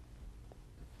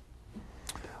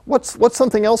 What's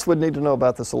something else we'd need to know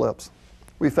about this ellipse?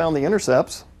 We found the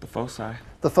intercepts. The foci.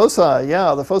 The foci,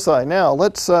 yeah, the foci. Now,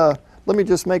 let me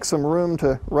just make some room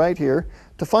to write here.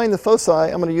 To find the foci,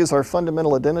 I'm going to use our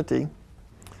fundamental identity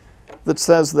that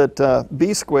says that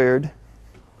b squared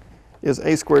is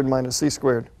a squared minus c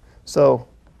squared. So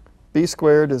b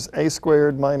squared is a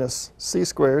squared minus c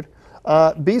squared.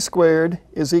 B squared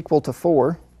is equal to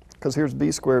 4, because here's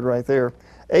b squared right there.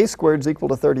 A squared is equal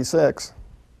to 36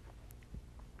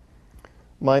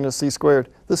 minus c squared.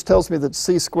 This tells me that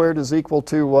c squared is equal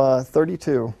to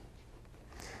 32.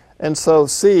 And so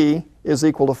c is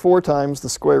equal to 4 times the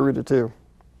square root of 2,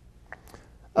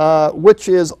 which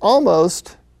is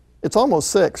almost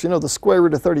 6. You know, the square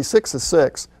root of 36 is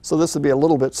 6, so this would be a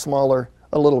little bit smaller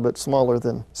a little bit smaller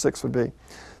than 6 would be.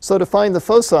 So to find the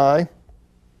foci,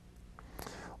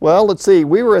 well, let's see,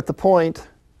 we were at the point,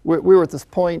 we were at this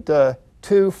point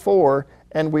 2, 4,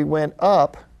 and we went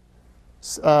up.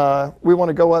 We want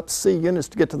to go up c units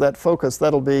to get to that focus.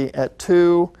 That'll be at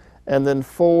 2 and then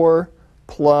 4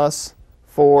 plus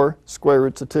 4 square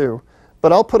roots of 2.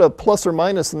 But I'll put a plus or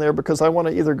minus in there because I want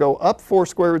to either go up 4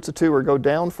 square roots of 2 or go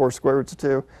down 4 square roots of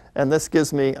 2. And this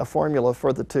gives me a formula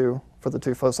for the two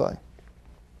foci.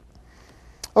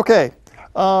 Okay.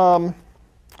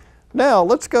 Now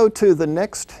let's go to the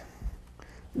next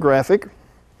graphic.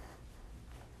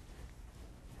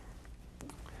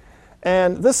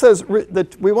 And this says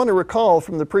that we want to recall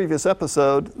from the previous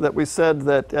episode that we said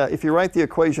that if you write the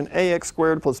equation ax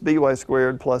squared plus by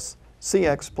squared plus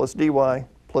cx plus dy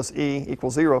plus e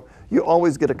equals 0, you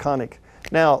always get a conic.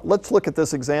 Now, let's look at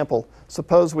this example.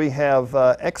 Suppose we have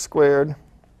x squared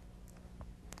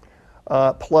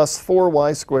plus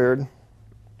 4y squared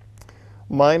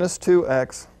minus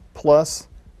 2x plus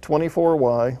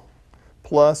 24y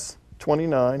plus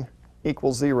 29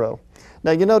 equals 0.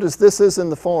 Now, you notice this is in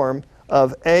the form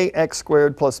of ax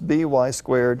squared plus by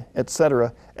squared,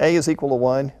 etc. A is equal to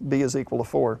 1, b is equal to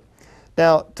 4.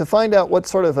 Now, to find out what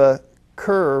sort of a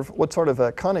curve, what sort of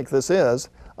a conic this is,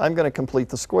 I'm going to complete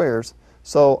the squares.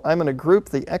 So I'm going to group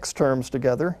the x terms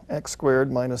together, x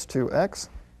squared minus 2x.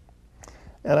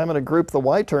 And I'm going to group the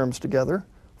y terms together,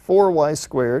 4y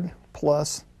squared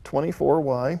plus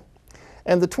 24y.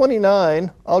 And the 29,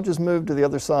 I'll just move to the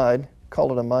other side,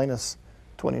 call it a minus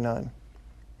 29.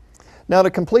 Now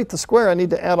to complete the square, I need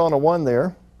to add on a 1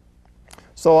 there.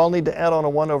 So I'll need to add on a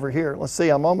 1 over here. Let's see,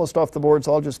 I'm almost off the board,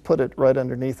 so I'll just put it right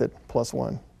underneath it, plus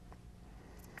 1.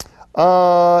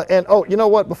 And oh, you know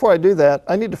what? Before I do that,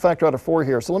 I need to factor out a 4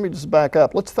 here. So let me just back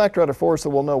up. Let's factor out a 4 so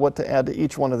we'll know what to add to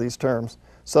each one of these terms.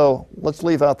 So let's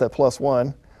leave out that plus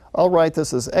 1. I'll write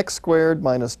this as x squared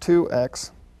minus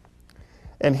 2x.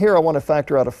 And here I want to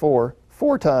factor out a 4.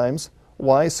 4 times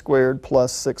y squared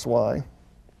plus 6y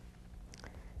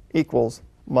equals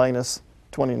minus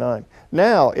 29.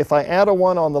 Now, if I add a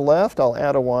 1 on the left, I'll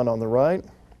add a 1 on the right.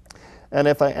 And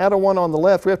if I add a 1 on the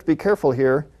left, we have to be careful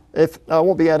here. If I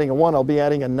won't be adding a 1, I'll be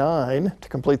adding a 9 to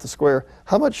complete the square.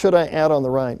 How much should I add on the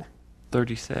right?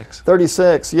 36.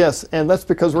 36, yes. And that's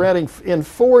because we're adding in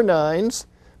 4 9s,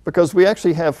 because we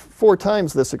actually have 4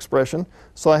 times this expression.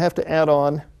 So I have to add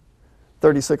on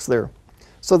 36 there.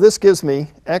 So this gives me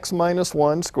x minus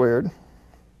 1 squared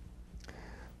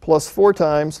plus 4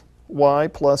 times y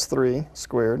plus 3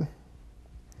 squared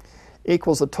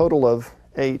equals a total of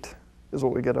 8 is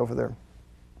what we get over there.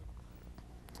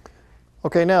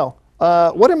 Okay, now,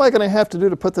 what am I going to have to do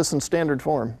to put this in standard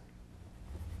form?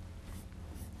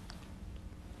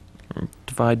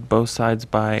 Divide both sides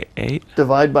by 8.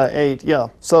 Divide by 8, yeah.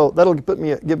 So that'll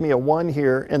give me a 1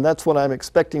 here, and that's what I'm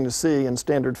expecting to see in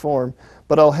standard form.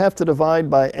 But I'll have to divide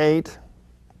by 8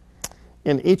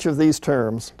 in each of these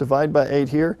terms. Divide by 8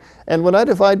 here. And when I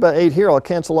divide by 8 here, I'll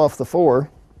cancel off the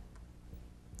 4.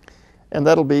 And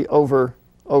that'll be over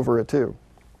a 2.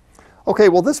 Okay,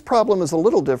 well this problem is a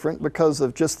little different because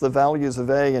of just the values of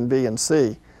a and b and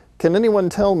c. Can anyone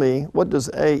tell me what does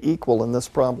a equal in this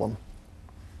problem?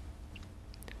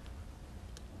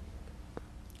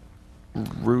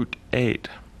 Root 8.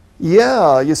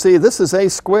 Yeah, you see, this is a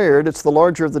squared. It's the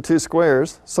larger of the 2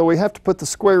 squares. So we have to put the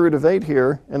square root of 8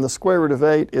 here, and the square root of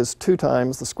 8 is 2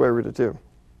 times the square root of 2.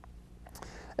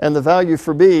 And the value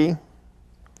for b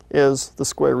is the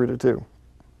square root of 2,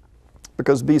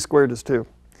 because b squared is 2.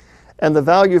 And the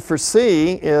value for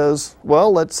c is,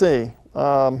 well, let's see.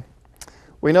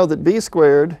 We know that b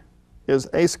squared is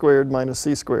a squared minus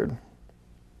c squared.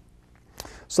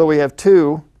 So we have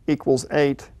 2 equals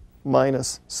 8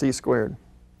 minus c squared.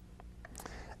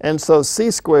 And so c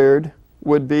squared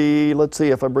would be, let's see,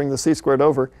 if I bring the c squared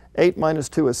over, 8 minus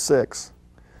 2 is 6.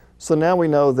 So now we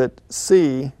know that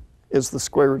c is the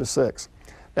square root of 6.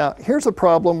 Now, here's a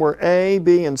problem where a,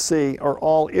 b, and c are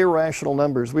all irrational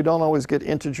numbers. We don't always get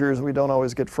integers, we don't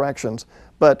always get fractions,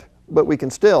 but we can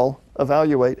still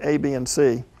evaluate a, b, and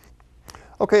c.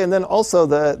 Okay, and then also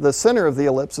the center of the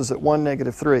ellipse is at 1,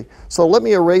 negative 3. So let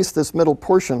me erase this middle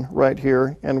portion right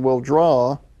here, and we'll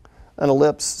draw an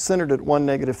ellipse centered at 1,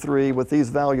 negative 3 with these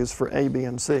values for a, b,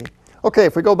 and c. Okay,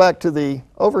 if we go back to the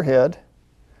overhead,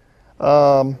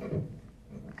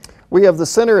 we have the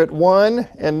center at 1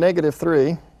 and negative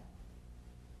 3.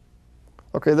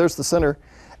 Okay, there's the center.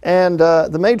 And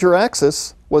the major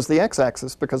axis was the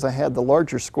x-axis because I had the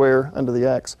larger square under the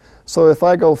x. So if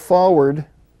I go forward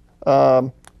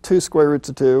 2 square roots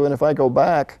of 2, and if I go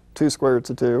back 2 square roots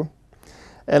of 2,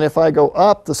 and if I go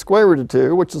up the square root of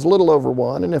 2, which is a little over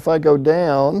 1, and if I go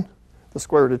down the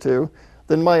square root of 2,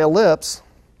 then my ellipse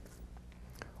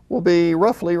will be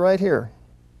roughly right here.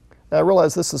 Now, I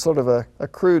realize this is sort of a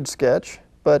crude sketch,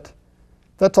 but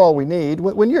that's all we need.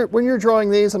 When you're drawing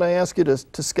these and I ask you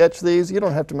to sketch these, you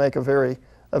don't have to make a very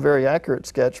accurate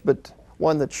sketch, but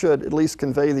one that should at least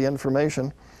convey the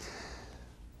information.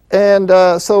 And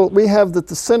so we have that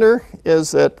the center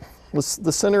is at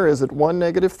 1,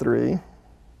 negative 3.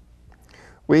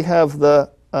 We have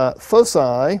the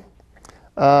foci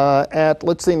at,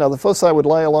 let's see now, the foci would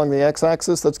lie along the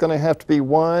x-axis. That's going to have to be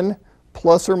 1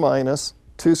 plus or minus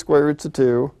 2 square roots of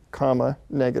 2, comma,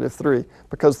 negative 3,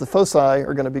 because the foci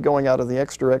are going to be going out of the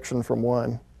x direction from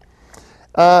 1.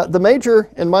 The major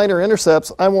and minor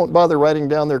intercepts, I won't bother writing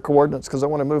down their coordinates because I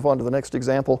want to move on to the next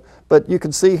example. But you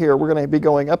can see here we're going to be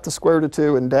going up the square root of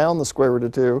 2 and down the square root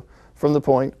of 2 from the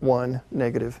point 1,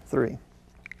 negative 3.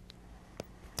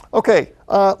 Okay,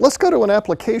 let's go to an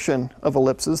application of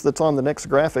ellipses that's on the next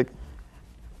graphic.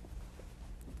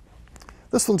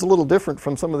 This one's a little different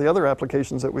from some of the other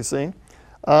applications that we've seen.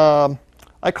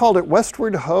 I called it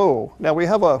Westward Ho. Now we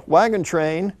have a wagon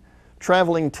train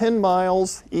traveling 10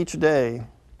 miles each day.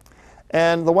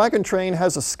 And the wagon train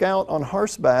has a scout on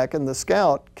horseback, and the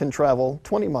scout can travel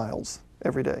 20 miles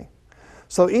every day.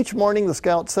 So each morning the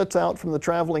scout sets out from the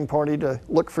traveling party to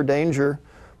look for danger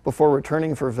before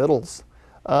returning for victuals.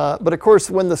 But of course,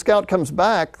 when the scout comes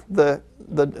back, the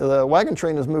wagon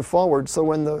train has moved forward, so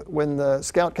when the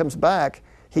scout comes back,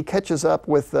 he catches up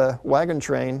with the wagon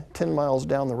train 10 miles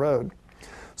down the road.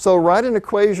 So write an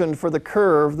equation for the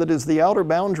curve that is the outer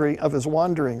boundary of his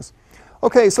wanderings.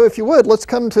 Okay, so if you would, let's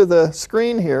come to the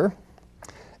screen here.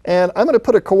 And I'm going to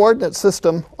put a coordinate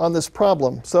system on this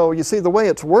problem. So you see the way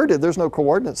it's worded, there's no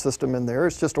coordinate system in there.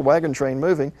 It's just a wagon train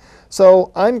moving.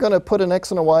 So I'm going to put an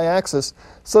x and a y axis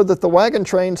so that the wagon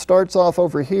train starts off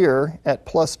over here at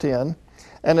plus 10.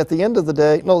 And at the end of the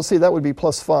day, no, see, that would be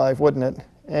plus 5, wouldn't it?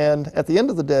 And at the end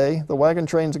of the day, the wagon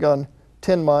train's gone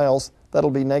 10 miles.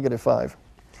 That'll be negative 5.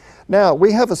 Now,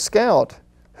 we have a scout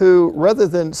who, rather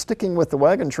than sticking with the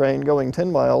wagon train going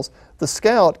 10 miles, the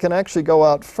scout can actually go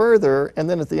out further and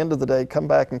then at the end of the day come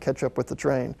back and catch up with the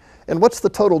train. And what's the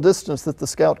total distance that the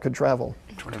scout could travel?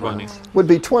 20. Would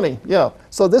be 20, yeah.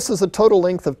 So this is a total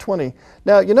length of 20.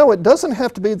 Now, you know, it doesn't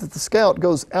have to be that the scout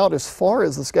goes out as far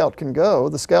as the scout can go.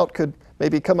 The scout could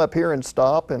maybe come up here and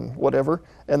stop and whatever,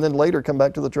 and then later come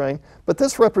back to the train. But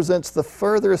this represents the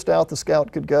furthest out the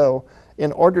scout could go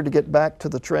in order to get back to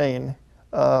the train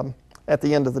at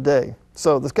the end of the day.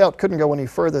 So the scout couldn't go any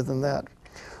further than that.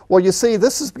 Well, you see,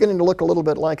 this is beginning to look a little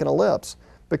bit like an ellipse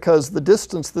because the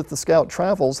distance that the scout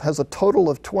travels has a total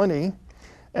of 20,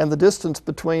 and the distance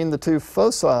between the two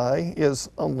foci is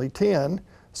only 10.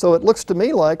 So it looks to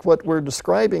me like what we're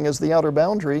describing as the outer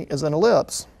boundary is an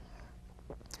ellipse.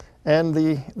 And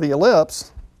the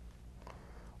ellipse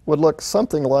would look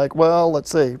something like, well,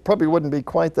 let's see, probably wouldn't be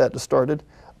quite that distorted,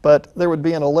 but there would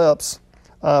be an ellipse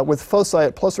with foci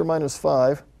at plus or minus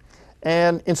 5.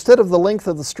 And instead of the length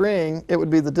of the string, it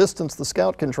would be the distance the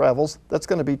scout can travel. That's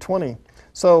going to be 20.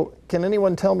 So can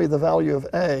anyone tell me the value of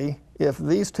A if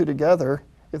these two together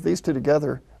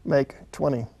make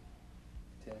 20?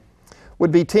 10.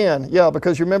 Would be 10, yeah,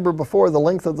 because you remember before the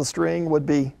length of the string would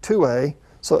be 2A,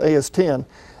 so A is 10.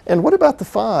 And what about the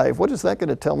 5? What is that going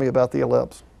to tell me about the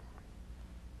ellipse?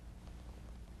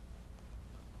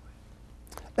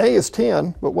 A is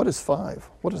 10, but what is 5?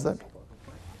 What is that?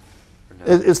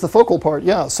 It's the focal part,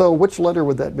 yeah. So which letter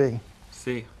would that be?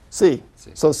 C. C.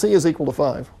 So C is equal to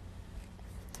 5.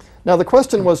 Now the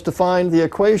question was to find the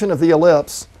equation of the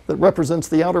ellipse that represents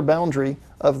the outer boundary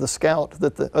of the scout,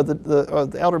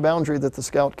 the outer boundary that the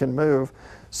scout can move.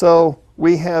 So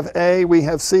we have A, we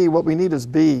have C. What we need is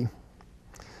B.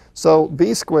 So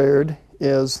B squared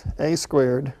is A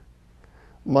squared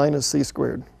minus C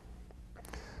squared.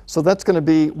 So that's going to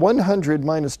be 100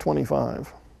 minus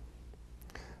 25.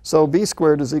 So B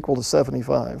squared is equal to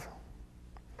 75.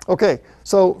 Okay,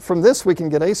 so from this we can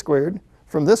get A squared.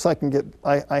 From this I can get,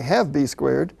 I have B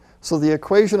squared. So the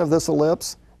equation of this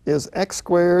ellipse is x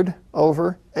squared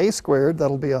over A squared,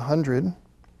 that'll be 100,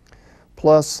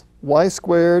 plus y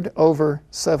squared over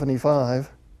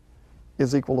 75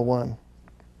 is equal to 1.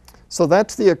 So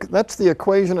that's the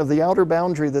equation of the outer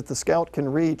boundary that the scout can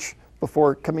reach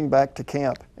before coming back to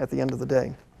camp at the end of the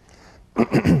day.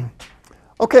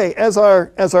 Okay, as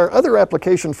our other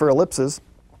application for ellipses,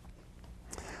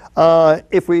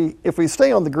 if we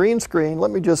stay on the green screen, let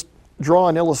me just draw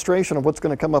an illustration of what's going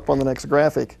to come up on the next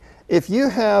graphic. If you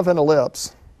have an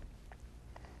ellipse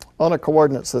on a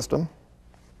coordinate system,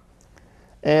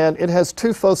 and it has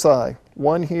two foci,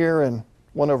 one here and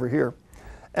one over here,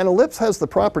 an ellipse has the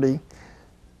property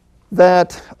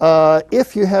that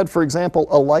if you had, for example,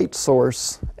 a light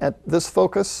source at this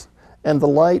focus, and the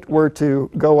light were to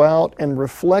go out and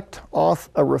reflect off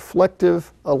a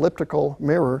reflective elliptical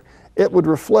mirror, it would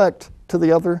reflect to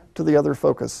the other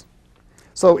focus.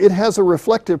 So it has a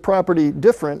reflective property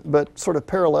different, but sort of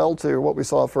parallel to what we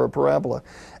saw for a parabola.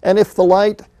 And if the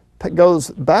light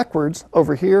goes backwards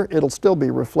over here, it'll still be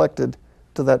reflected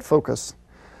to that focus.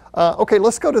 Okay,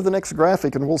 let's go to the next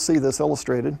graphic and we'll see this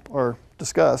illustrated or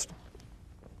discussed.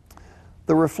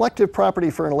 The reflective property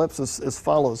for an ellipse is as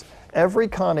follows. Every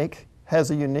conic has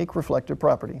a unique reflective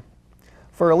property.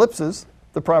 For ellipses,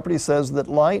 the property says that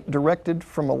light directed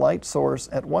from a light source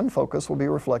at one focus will be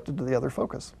reflected to the other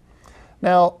focus.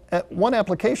 Now, one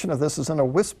application of this is in a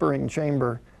whispering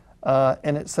chamber,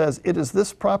 and it says, it is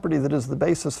this property that is the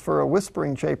basis for a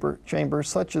whispering chamber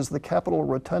such as the Capitol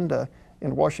Rotunda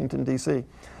in Washington, D.C.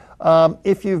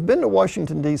 If you've been to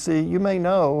Washington, D.C., you may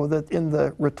know that in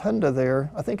the rotunda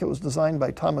there, I think it was designed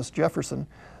by Thomas Jefferson,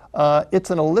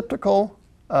 it's an elliptical,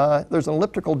 there's an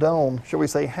elliptical dome, shall we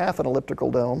say half an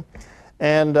elliptical dome,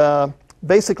 and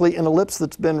basically an ellipse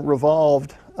that's been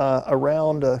revolved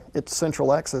around its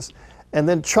central axis and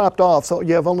then chopped off, so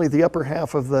you have only the upper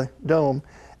half of the dome.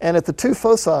 And at the two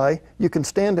foci, you can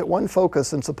stand at one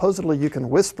focus and supposedly you can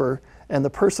whisper, and the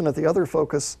person at the other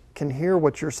focus can hear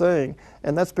what you're saying.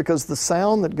 And that's because the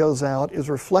sound that goes out is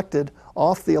reflected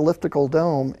off the elliptical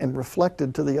dome and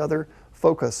reflected to the other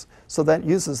focus. So that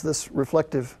uses this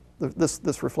reflective,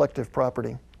 this reflective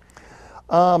property.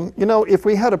 You know, if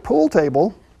we had a pool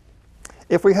table,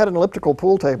 if we had an elliptical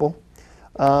pool table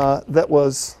that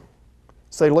was,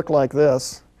 say, looked like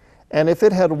this, and if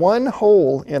it had one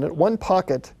hole in it, one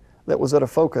pocket that was at a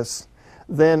focus,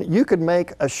 then you could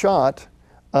make a shot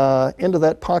into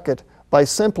that pocket by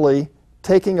simply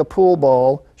taking a pool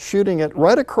ball, shooting it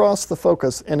right across the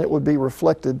focus, and it would be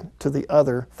reflected to the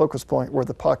other focus point where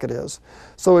the pocket is.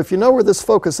 So if you know where this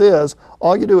focus is,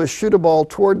 all you do is shoot a ball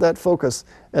toward that focus,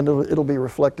 and it'll be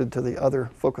reflected to the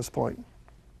other focus point.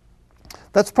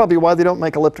 That's probably why they don't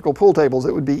make elliptical pool tables.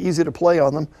 It would be easy to play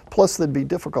on them, plus they'd be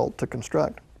difficult to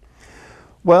construct.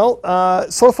 Well,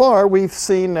 so far we've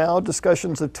seen now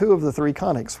discussions of two of the three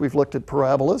conics. We've looked at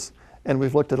parabolas and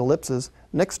we've looked at ellipses.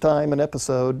 Next time in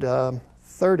episode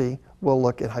 30, we'll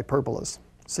look at hyperbolas.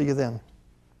 See you then.